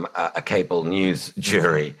 a cable news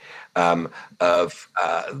jury of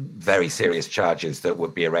very serious charges that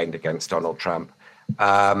would be arraigned against Donald Trump.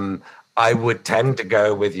 I would tend to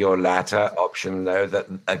go with your latter option, though, that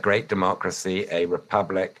a great democracy, a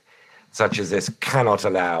republic such as this, cannot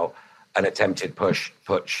allow an attempted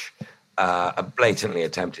putsch, a blatantly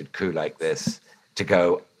attempted coup like this to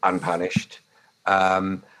go unpunished.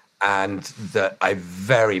 And that I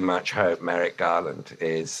very much hope Merrick Garland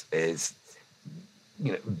is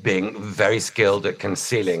being very skilled at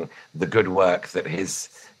concealing the good work that his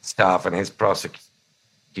staff and his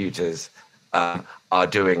prosecutors are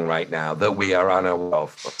doing right now, that we are unaware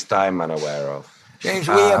of, I'm unaware of. James,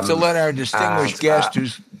 we have to let our distinguished guest,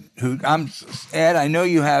 Ed, I know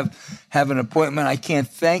you have an appointment. I can't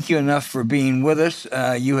thank you enough for being with us.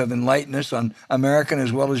 You have enlightened us on American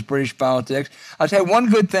as well as British politics. I'll tell you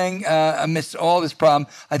one good thing amidst all this problem.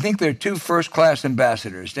 I think there are two first-class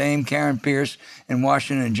ambassadors, Dame Karen Pierce in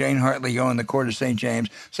Washington and Jane Hartley in the Court of St. James.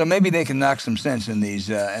 So maybe they can knock some sense in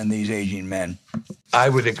these aging men. I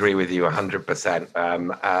would agree with you 100%.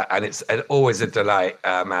 And it's always a delight,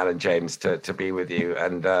 Alan James, to be with you.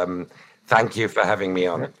 And thank you for having me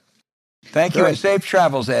on it. Thank you, and safe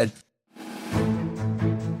travels, Ed.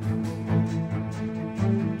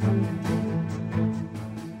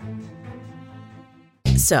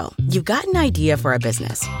 So, you've got an idea for a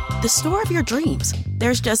business, the store of your dreams.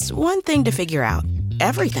 There's just one thing to figure out: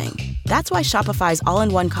 everything. That's why Shopify's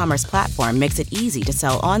all-in-one commerce platform makes it easy to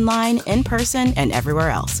sell online, in person, and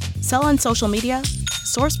everywhere else. Sell on social media,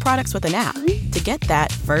 source products with an app to get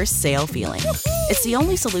that first sale feeling. It's the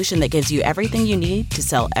only solution that gives you everything you need to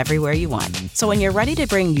sell everywhere you want. So when you're ready to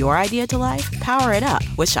bring your idea to life, power it up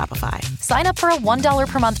with Shopify. Sign up for a $1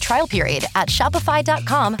 per month trial period at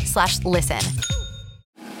shopify.com/listen.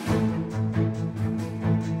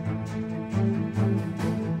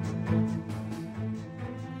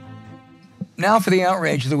 Now for the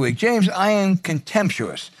outrage of the week. James, I am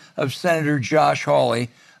contemptuous of Senator Josh Hawley,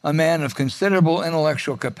 a man of considerable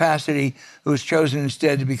intellectual capacity who has chosen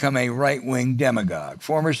instead to become a right-wing demagogue.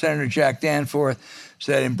 Former Senator Jack Danforth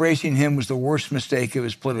said embracing him was the worst mistake of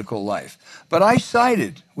his political life. But I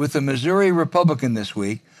sided with the Missouri Republican this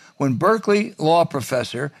week when Berkeley law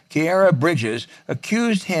professor Kiara Bridges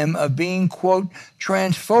accused him of being, quote,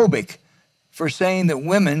 transphobic for saying that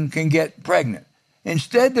women can get pregnant.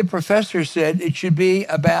 Instead, the professor said it should be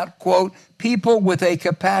about, quote, people with a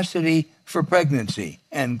capacity for pregnancy,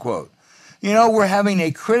 end quote. We're having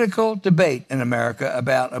a critical debate in America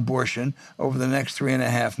about abortion over the next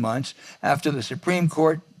 3.5 months after the Supreme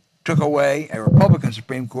Court a Republican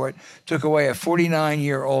Supreme Court took away a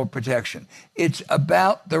 49-year-old protection. It's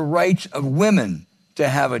about the rights of women to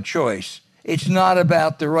have a choice. It's not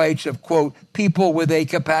about the rights of, quote, people with a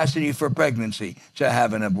capacity for pregnancy to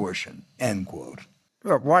have an abortion, end quote.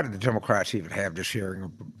 Well, why did the Democrats even have this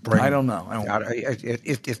hearing? I don't know.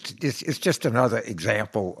 It's just another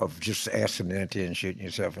example of just asking empty and shooting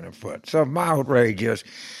yourself in the foot. So my outrage is,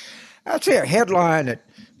 I'd say a headline that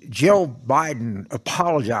Joe Biden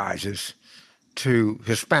apologizes to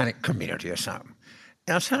Hispanic community or something.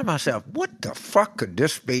 And I said to myself, what the fuck could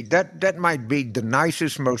this be? That might be the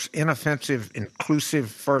nicest, most inoffensive, inclusive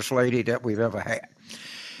first lady that we've ever had.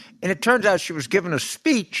 And it turns out she was giving a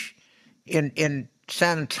speech in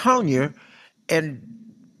San Antonio, and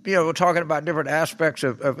we're talking about different aspects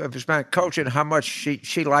of Hispanic culture and how much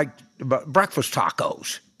she liked breakfast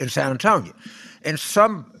tacos in San Antonio. And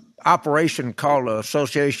some operation called the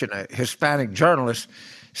Association of Hispanic Journalists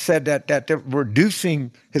said that they're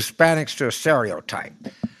reducing Hispanics to a stereotype.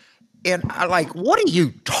 And I what are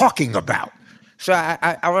you talking about? So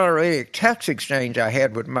I want to read a text exchange I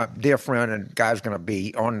had with my dear friend, and guy's going to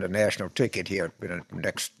be on the national ticket here in the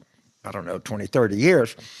next, 20, 30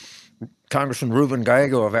 years, Congressman Ruben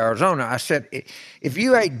Gallego of Arizona. I said, if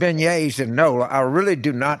you ate beignets in NOLA, I really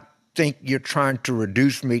do not think you're trying to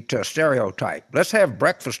reduce me to a stereotype. Let's have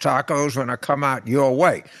breakfast tacos when I come out your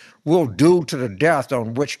way. We'll duel to the death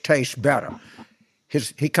on which tastes better. He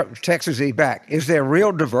texts me back, is there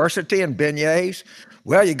real diversity in beignets?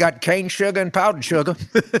 Well, you got cane sugar and powdered sugar.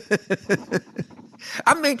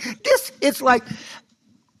 I mean, it's like,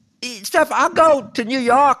 Steph, I go to New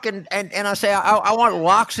York and I say, I want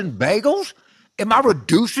lox and bagels. Am I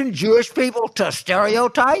reducing Jewish people to a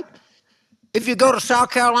stereotype? If you go to South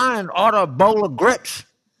Carolina and order a bowl of grits,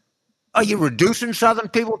 are you reducing Southern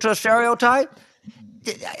people to a stereotype?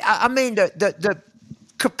 I mean, the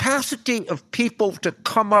capacity of people to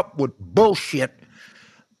come up with bullshit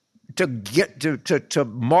to get to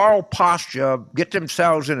moral posture, get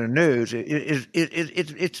themselves in the news,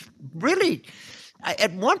 it's really,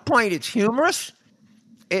 at one point it's humorous,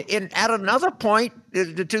 and at another point,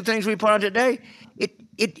 the two things we put on today,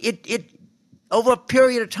 it over a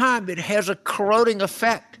period of time, it has a corroding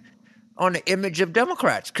effect on the image of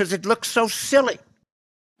Democrats because it looks so silly.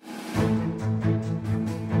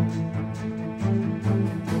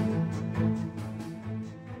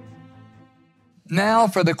 Now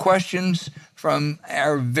for the questions from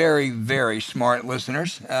our very, very smart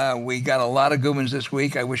listeners. We got a lot of good ones this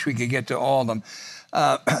week. I wish we could get to all of them.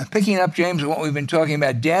 Picking up, James, what we've been talking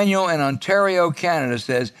about, Daniel in Ontario, Canada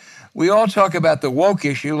says, we all talk about the woke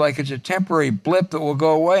issue like it's a temporary blip that will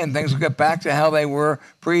go away and things will get back to how they were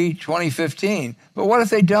pre-2015. But what if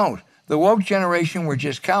they don't? The woke generation were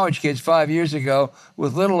just college kids 5 years ago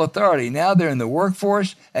with little authority. Now they're in the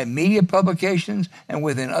workforce, at media publications, and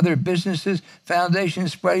within other businesses,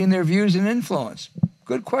 foundations spreading their views and influence.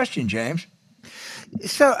 Good question, James.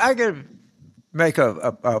 So I could make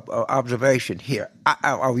a observation here.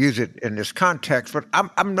 I'll use it in this context, but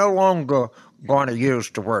I'm no longer going to use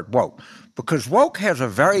the word woke because woke has a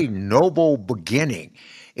very noble beginning.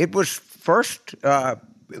 It was first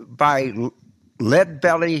by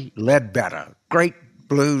Leadbelly Ledbetter, great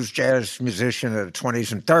blues jazz musician of the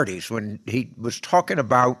 20s and 30s, when he was talking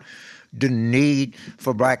about the need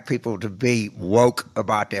for black people to be woke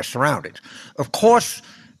about their surroundings. Of course,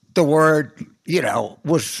 the word,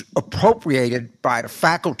 was appropriated by the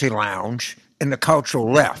faculty lounge and the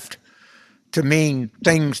cultural left to mean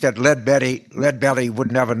things that Leadbelly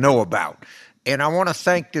would never know about. And I want to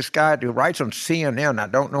thank this guy who writes on CNN. I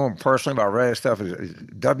don't know him personally, but I read his stuff.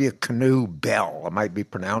 W. Canoe Bell. I might be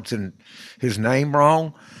pronouncing his name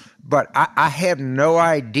wrong. But I had no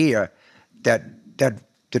idea that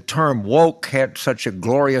the term woke had such a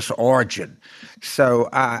glorious origin. So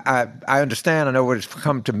I understand. I know it's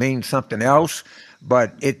come to mean something else.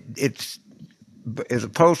 But it's as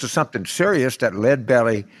opposed to something serious that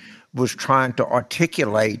Leadbelly was trying to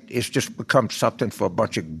articulate, it's just become something for a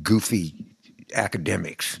bunch of goofy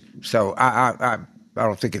academics. So I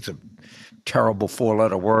don't think it's a terrible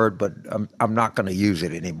four-letter word, but I'm not going to use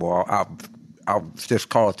it anymore. I'll just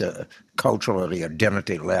call it the cultural or the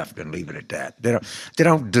identity left and leave it at that. They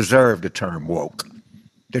don't deserve the term woke.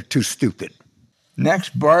 They're too stupid.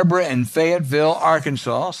 Next, Barbara in Fayetteville,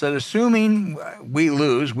 Arkansas, said, assuming we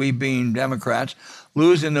lose, we being Democrats,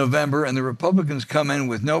 lose in November and the Republicans come in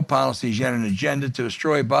with no policies yet an agenda to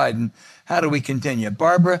destroy Biden, how do we continue?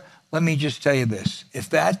 Barbara, let me just tell you this. If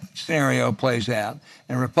that scenario plays out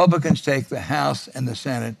and Republicans take the House and the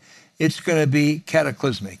Senate, it's going to be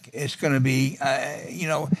cataclysmic. It's going to be,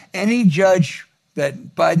 any judge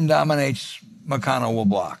that Biden dominates, McConnell will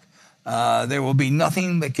block. There will be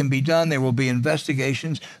nothing that can be done. There will be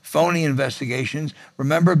investigations, phony investigations.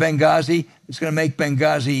 Remember Benghazi? It's going to make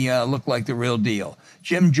Benghazi look like the real deal.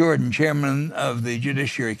 Jim Jordan, chairman of the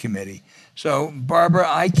Judiciary Committee. So, Barbara,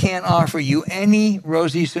 I can't offer you any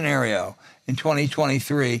rosy scenario in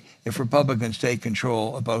 2023 if Republicans take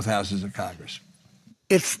control of both houses of Congress.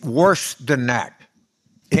 It's worse than that.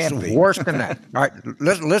 It's worse than that. All right,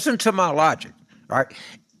 listen to my logic. All right.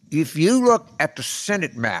 If you look at the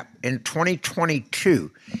Senate map in 2022,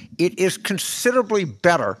 it is considerably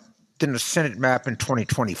better than the Senate map in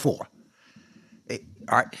 2024. All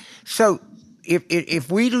right. So if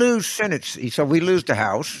we lose Senate, so we lose the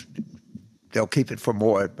House, they'll keep it for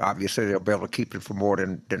more. Obviously, they'll be able to keep it for more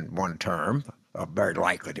than one term. Very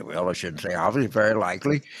likely they will. I shouldn't say obviously, very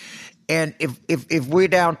likely. And if we're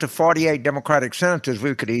down to 48 Democratic senators,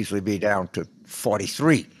 we could easily be down to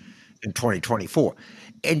 43 in 2024.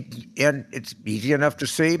 And it's easy enough to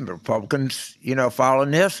see the Republicans,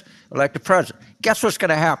 following this, elect the president. Guess what's going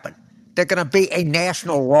to happen? They're going to be a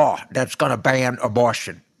national law that's going to ban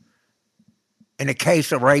abortion. In the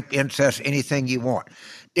case of rape, incest, anything you want.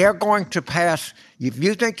 They're going to pass, if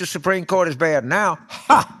you think the Supreme Court is bad now,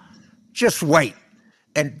 just wait.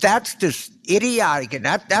 And that's just idiotic, and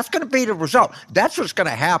that's going to be the result. That's what's going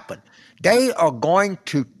to happen. They are going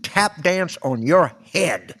to tap dance on your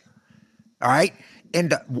head, all right? And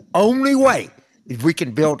the only way, if we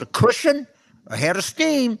can build a cushion, a head of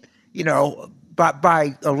steam,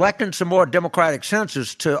 by electing some more Democratic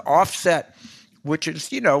senators to offset, which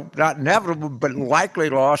is, not inevitable, but likely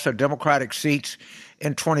loss of Democratic seats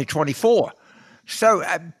in 2024. So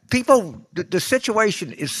the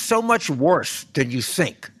situation is so much worse than you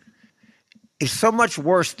think. It's so much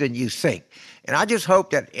worse than you think. And I just hope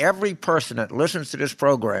that every person that listens to this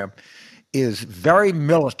program is very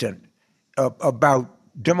militant about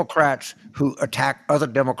Democrats who attack other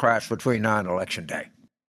Democrats between now and Election Day.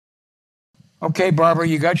 Okay, Barbara,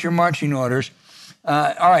 you got your marching orders.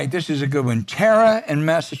 All right, this is a good one. Tara in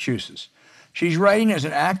Massachusetts. She's writing as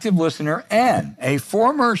an active listener and a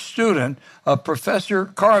former student of Professor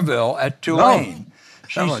Carville at Tulane.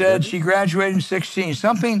 She said she graduated in 2016.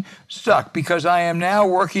 Something stuck because I am now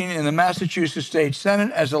working in the Massachusetts State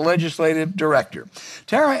Senate as a legislative director.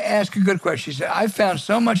 Tara asked a good question. She said, I found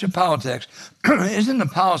so much of politics isn't the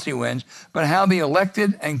policy wins, but how the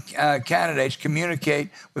elected and candidates communicate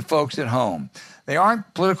with folks at home. They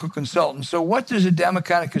aren't political consultants. So what does the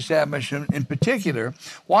Democratic establishment in particular,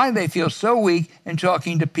 why do they feel so weak in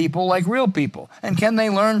talking to people like real people? And can they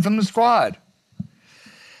learn from the squad?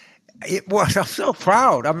 I'm so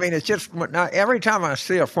proud. I mean, it's just now every time I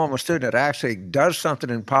see a former student that actually does something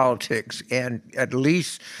in politics and at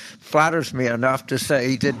least flatters me enough to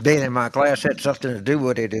say that being in my class had something to do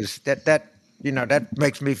with it, is that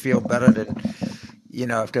makes me feel better than,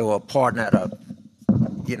 if they were a partner at a,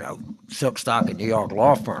 silk stocking New York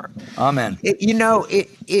law firm. Amen. It's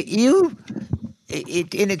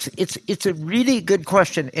a really good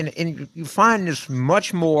question, and you find this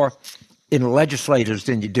much more in legislators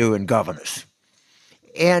than you do in governors.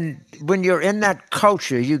 And when you're in that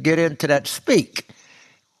culture, you get into that speak.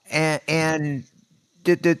 And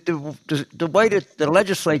the way that the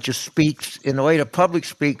legislature speaks and the way the public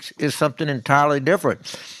speaks is something entirely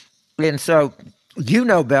different. And so you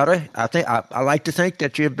know better. I like to think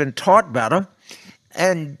that you've been taught better.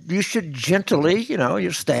 And you should gently,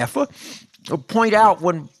 your staffer, point out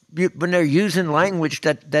when they're using language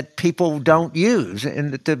that people don't use,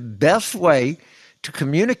 and that the best way to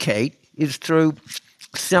communicate is through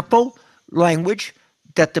simple language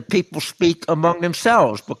that the people speak among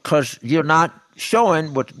themselves, because you're not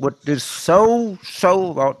showing what is so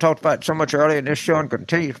I talked about it so much earlier in this show and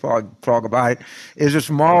continue to talk about it, is this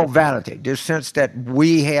moral vanity, this sense that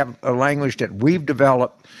we have a language that we've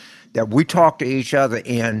developed, that we talk to each other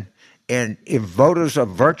in. And if voters are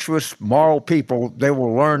virtuous, moral people, they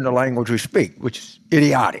will learn the language we speak, which is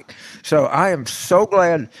idiotic. So I am so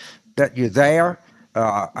glad that you're there.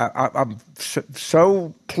 I'm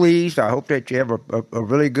so pleased. I hope that you have a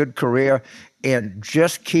really good career. And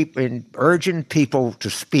just keep urging people to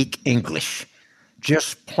speak English,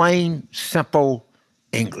 just plain, simple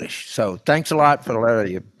English. So thanks a lot for the letter.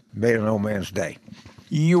 You made an old man's day.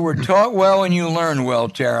 You were taught well and you learned well,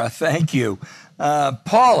 Tara. Thank you.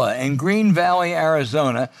 Paula in Green Valley,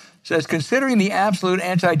 Arizona, says, considering the absolute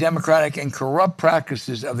anti-democratic and corrupt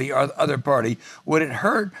practices of the other party, would it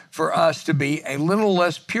hurt for us to be a little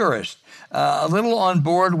less purist, a little on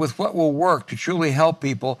board with what will work to truly help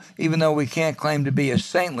people, even though we can't claim to be as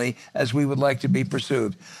saintly as we would like to be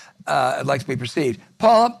perceived?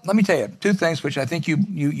 Paula, let me tell you two things which I think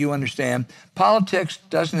you understand. Politics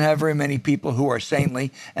doesn't have very many people who are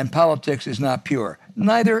saintly, and politics is not pure.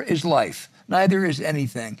 Neither is life. Neither is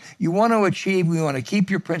anything. You want to achieve, you want to keep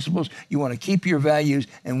your principles, you want to keep your values,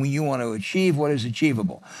 and you want to achieve what is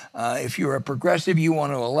achievable. If you're a progressive, you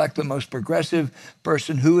want to elect the most progressive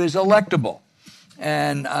person who is electable.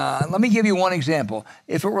 And let me give you one example.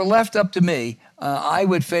 If it were left up to me, I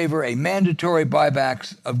would favor a mandatory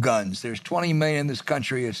buybacks of guns. There's 20 million in this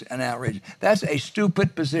country. It's an outrage. That's a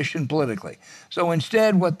stupid position politically. So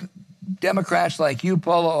instead, what Democrats like you,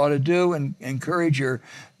 Paula, ought to do and encourage your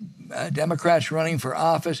Democrats running for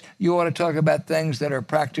office, you ought to talk about things that are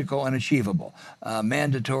practical and achievable.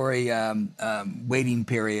 Mandatory waiting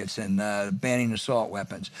periods and banning assault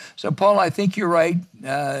weapons. So, Paul, I think you're right.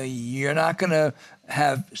 You're not going to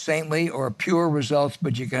have saintly or pure results,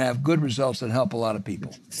 but you can have good results that help a lot of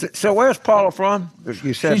people. So where's Paula from?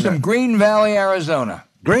 You said she's from Green Valley, Arizona.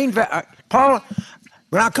 Green Valley. Paula,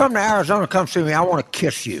 when I come to Arizona, come see me. I want to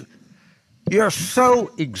kiss you. You're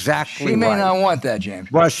so exactly right. She may not want that,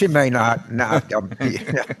 James. Well, she may not.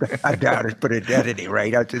 I doubt it, but at any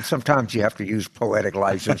rate, sometimes you have to use poetic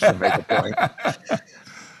license to make a point.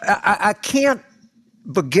 I can't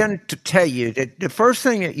begin to tell you that the first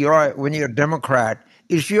thing that you are when you're a Democrat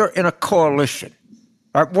is you're in a coalition.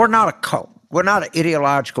 We're not a cult. We're not an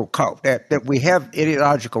ideological cult. That we have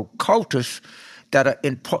ideological cultists that are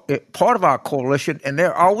in part of our coalition, and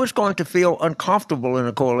they're always going to feel uncomfortable in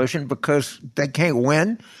a coalition because they can't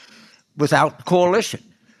win without the coalition.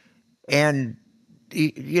 And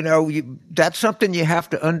that's something you have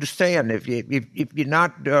to understand. If you're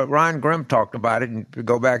not, Ryan Grimm talked about it, and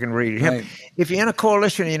go back and read him. Right. If you're in a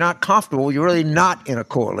coalition and you're not comfortable, you're really not in a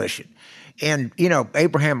coalition. And,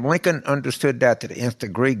 Abraham Lincoln understood that to the nth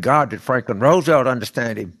degree. God did. Franklin Roosevelt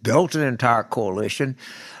understand. He built an entire coalition.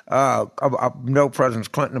 I know Presidents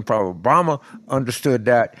Clinton and probably Obama understood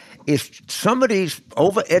that. If some of these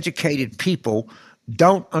overeducated people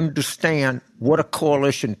don't understand what a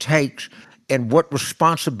coalition takes and what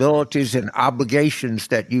responsibilities and obligations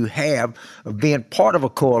that you have of being part of a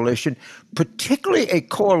coalition, particularly a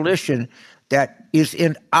coalition that is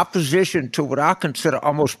in opposition to what I consider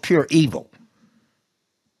almost pure evil.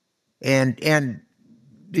 And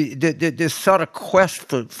this sort of quest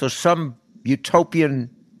for some utopian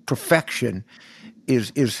perfection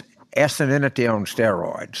is asininity on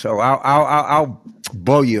steroids. So I'll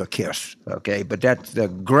blow you a kiss, okay? But that's the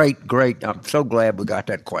great. I'm so glad we got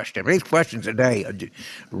that question. These questions today are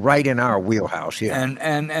right in our wheelhouse here.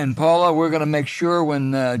 And Paula, we're going to make sure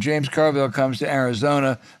when James Carville comes to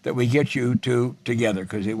Arizona that we get you two together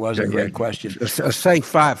because it was a great question. A safe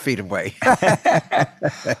 5 feet away.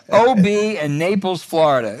 OB in Naples,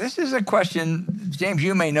 Florida. This is a question, James,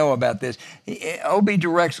 you may know about this. OB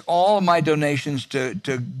directs all of my donations to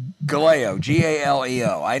Galeo,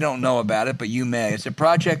 Galeo. I don't know about it, but you may. It's a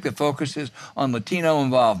project that focuses on Latino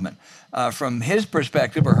involvement. From his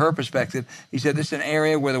perspective or her perspective, he said this is an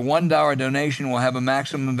area where the $1 donation will have a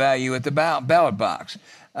maximum value at the ballot box.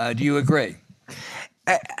 Do you agree?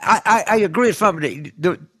 I agree with somebody.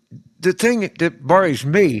 The thing that worries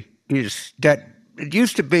me is that it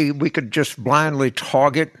used to be we could just blindly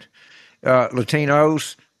target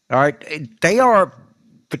Latinos. All right, they are,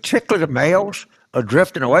 particularly the males, are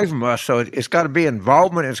drifting away from us. So it's got to be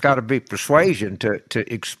involvement. It's got to be persuasion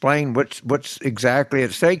to explain what's exactly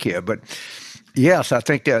at stake here. But yes, I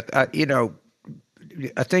think that I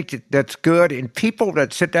think that's good. And people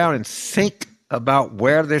that sit down and think about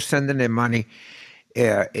where they're sending their money,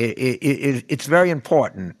 it's very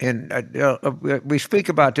important. And we speak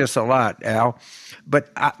about this a lot, Al.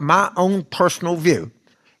 But my own personal view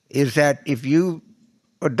is that if you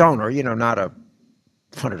a donor, not a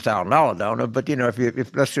 $100,000 donor, but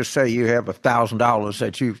if let's just say you have $1,000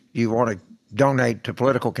 that you want to donate to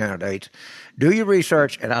political candidates, do your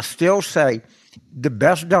research. And I still say the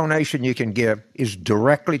best donation you can give is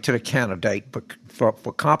directly to the candidate, but for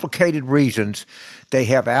complicated reasons, they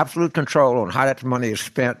have absolute control on how that money is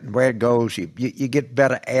spent and where it goes. You get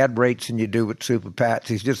better ad rates than you do with super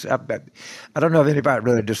PACs. It's just I don't know if anybody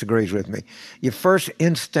really disagrees with me. Your first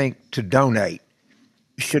instinct to donate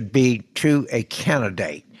should be to a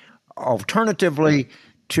candidate. Alternatively,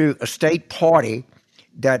 to a state party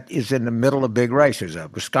that is in the middle of big races,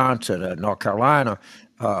 Wisconsin, North Carolina,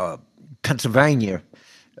 Pennsylvania.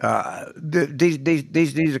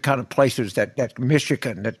 These are kind of places that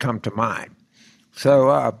Michigan that come to mind.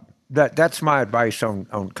 So that's my advice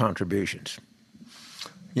on contributions.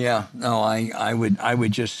 Yeah, no, I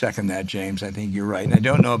would just second that, James. I think you're right. And I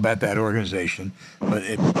don't know about that organization, but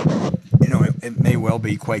it may well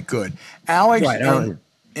be quite good. Alex right,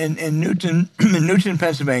 in Newton,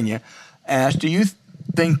 Pennsylvania, asked, do you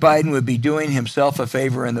think Biden would be doing himself a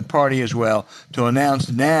favor and the party as well to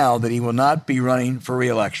announce now that he will not be running for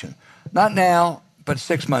re-election? Not now, but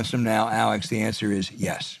 6 months from now, Alex, the answer is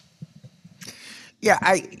yes. Yeah,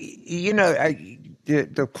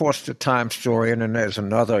 of course, the Times story, and then there's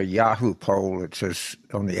another Yahoo poll that says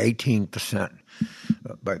only 18%,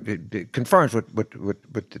 but it confirms what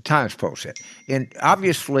the Times poll said. And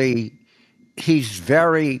obviously, he's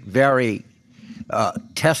very, very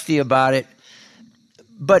testy about it.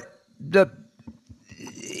 But that's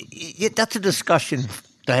a discussion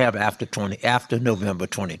to have after November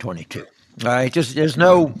 2022. All right, just there's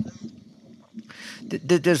no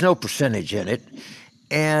percentage in it,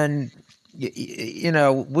 and we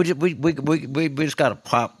just got to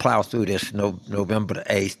plow through this November the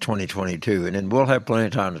 8th, 2022, and then we'll have plenty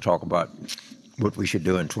of time to talk about what we should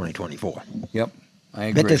do in 2024. Yep, I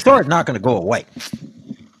agree. But the story's not going to go away.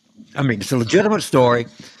 I mean, it's a legitimate story.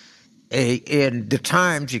 In the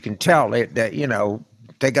Times, you can tell that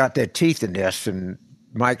they got their teeth in this, and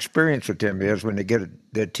my experience with them is when they get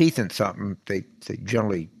their teeth in something, they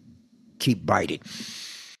generally keep biting.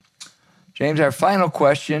 James, our final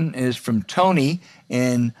question is from Tony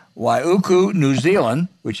in Waiuku, New Zealand,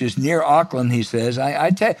 which is near Auckland. He says, "I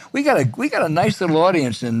tell you, we got a nice little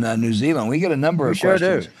audience in New Zealand. We get a number of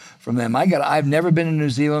questions from them. I've never been to New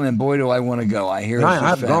Zealand, and boy, do I want to go. I hear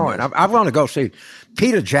I'm going. I want to go see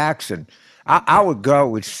Peter Jackson. I would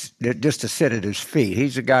go just to sit at his feet.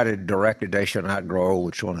 He's the guy that directed They Shall Not Grow Old,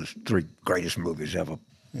 which is one of the 3 greatest movies I've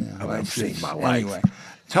ever seen in my life. Anyway,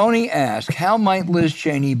 Tony asked, how might Liz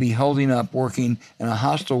Cheney be holding up working in a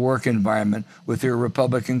hostile work environment with her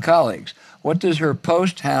Republican colleagues? What does her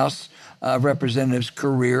post-House Representatives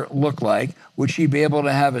career look like? Would she be able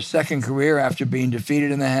to have a second career after being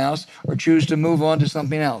defeated in the House, or choose to move on to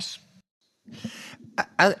something else?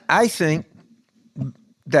 I think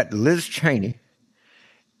that Liz Cheney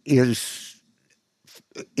is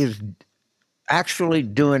actually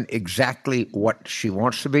doing exactly what she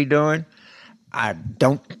wants to be doing. I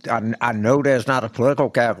know there's not a political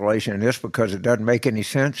calculation in this because it doesn't make any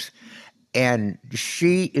sense. And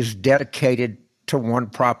she is dedicated to one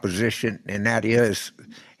proposition, and that is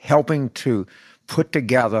helping to put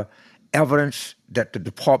together evidence that the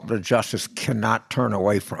Department of Justice cannot turn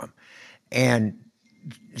away from. And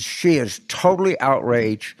she is totally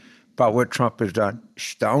outraged by what Trump has done.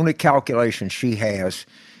 The only calculation she has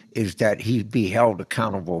is that he be held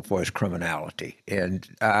accountable for his criminality. And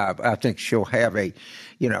I think she'll have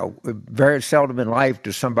very seldom in life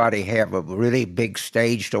does somebody have a really big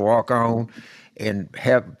stage to walk on and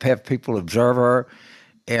have people observe her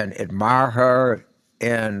and admire her.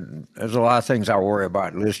 And there's a lot of things I worry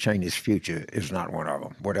about. Liz Cheney's future is not one of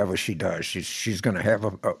them. Whatever she does, she's going to have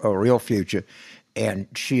a real future. And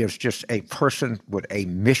she is just a person with a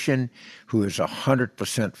mission who is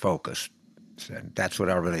 100% focused. And that's what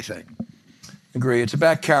I really think. Agree. It's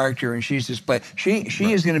about character, and she's displayed.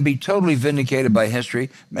 She is going to be totally vindicated by history.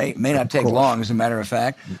 May not take long, as a matter of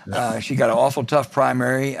fact. She got an awful tough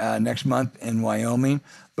primary next month in Wyoming.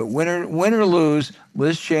 But win or lose,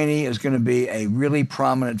 Liz Cheney is going to be a really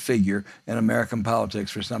prominent figure in American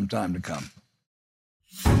politics for some time to come.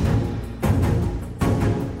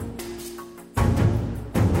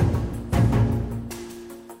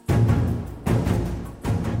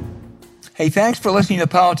 Hey, thanks for listening to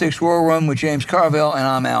Politics War Room with James Carville, and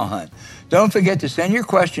I'm Al Hunt. Don't forget to send your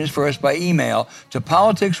questions for us by email to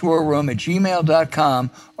politicswarroom@gmail.com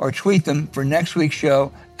or tweet them for next week's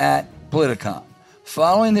show @Politicom.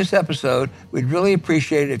 Following this episode, we'd really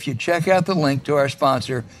appreciate it if you check out the link to our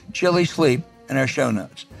sponsor, Chili Sleep, in our show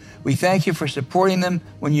notes. We thank you for supporting them.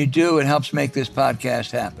 When you do, it helps make this podcast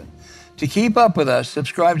happen. To keep up with us,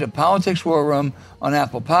 subscribe to Politics War Room on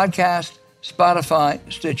Apple Podcasts, Spotify,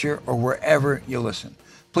 Stitcher, or wherever you listen.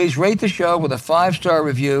 Please rate the show with a 5-star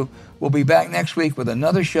review. We'll be back next week with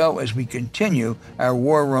another show as we continue our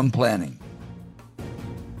War Room planning.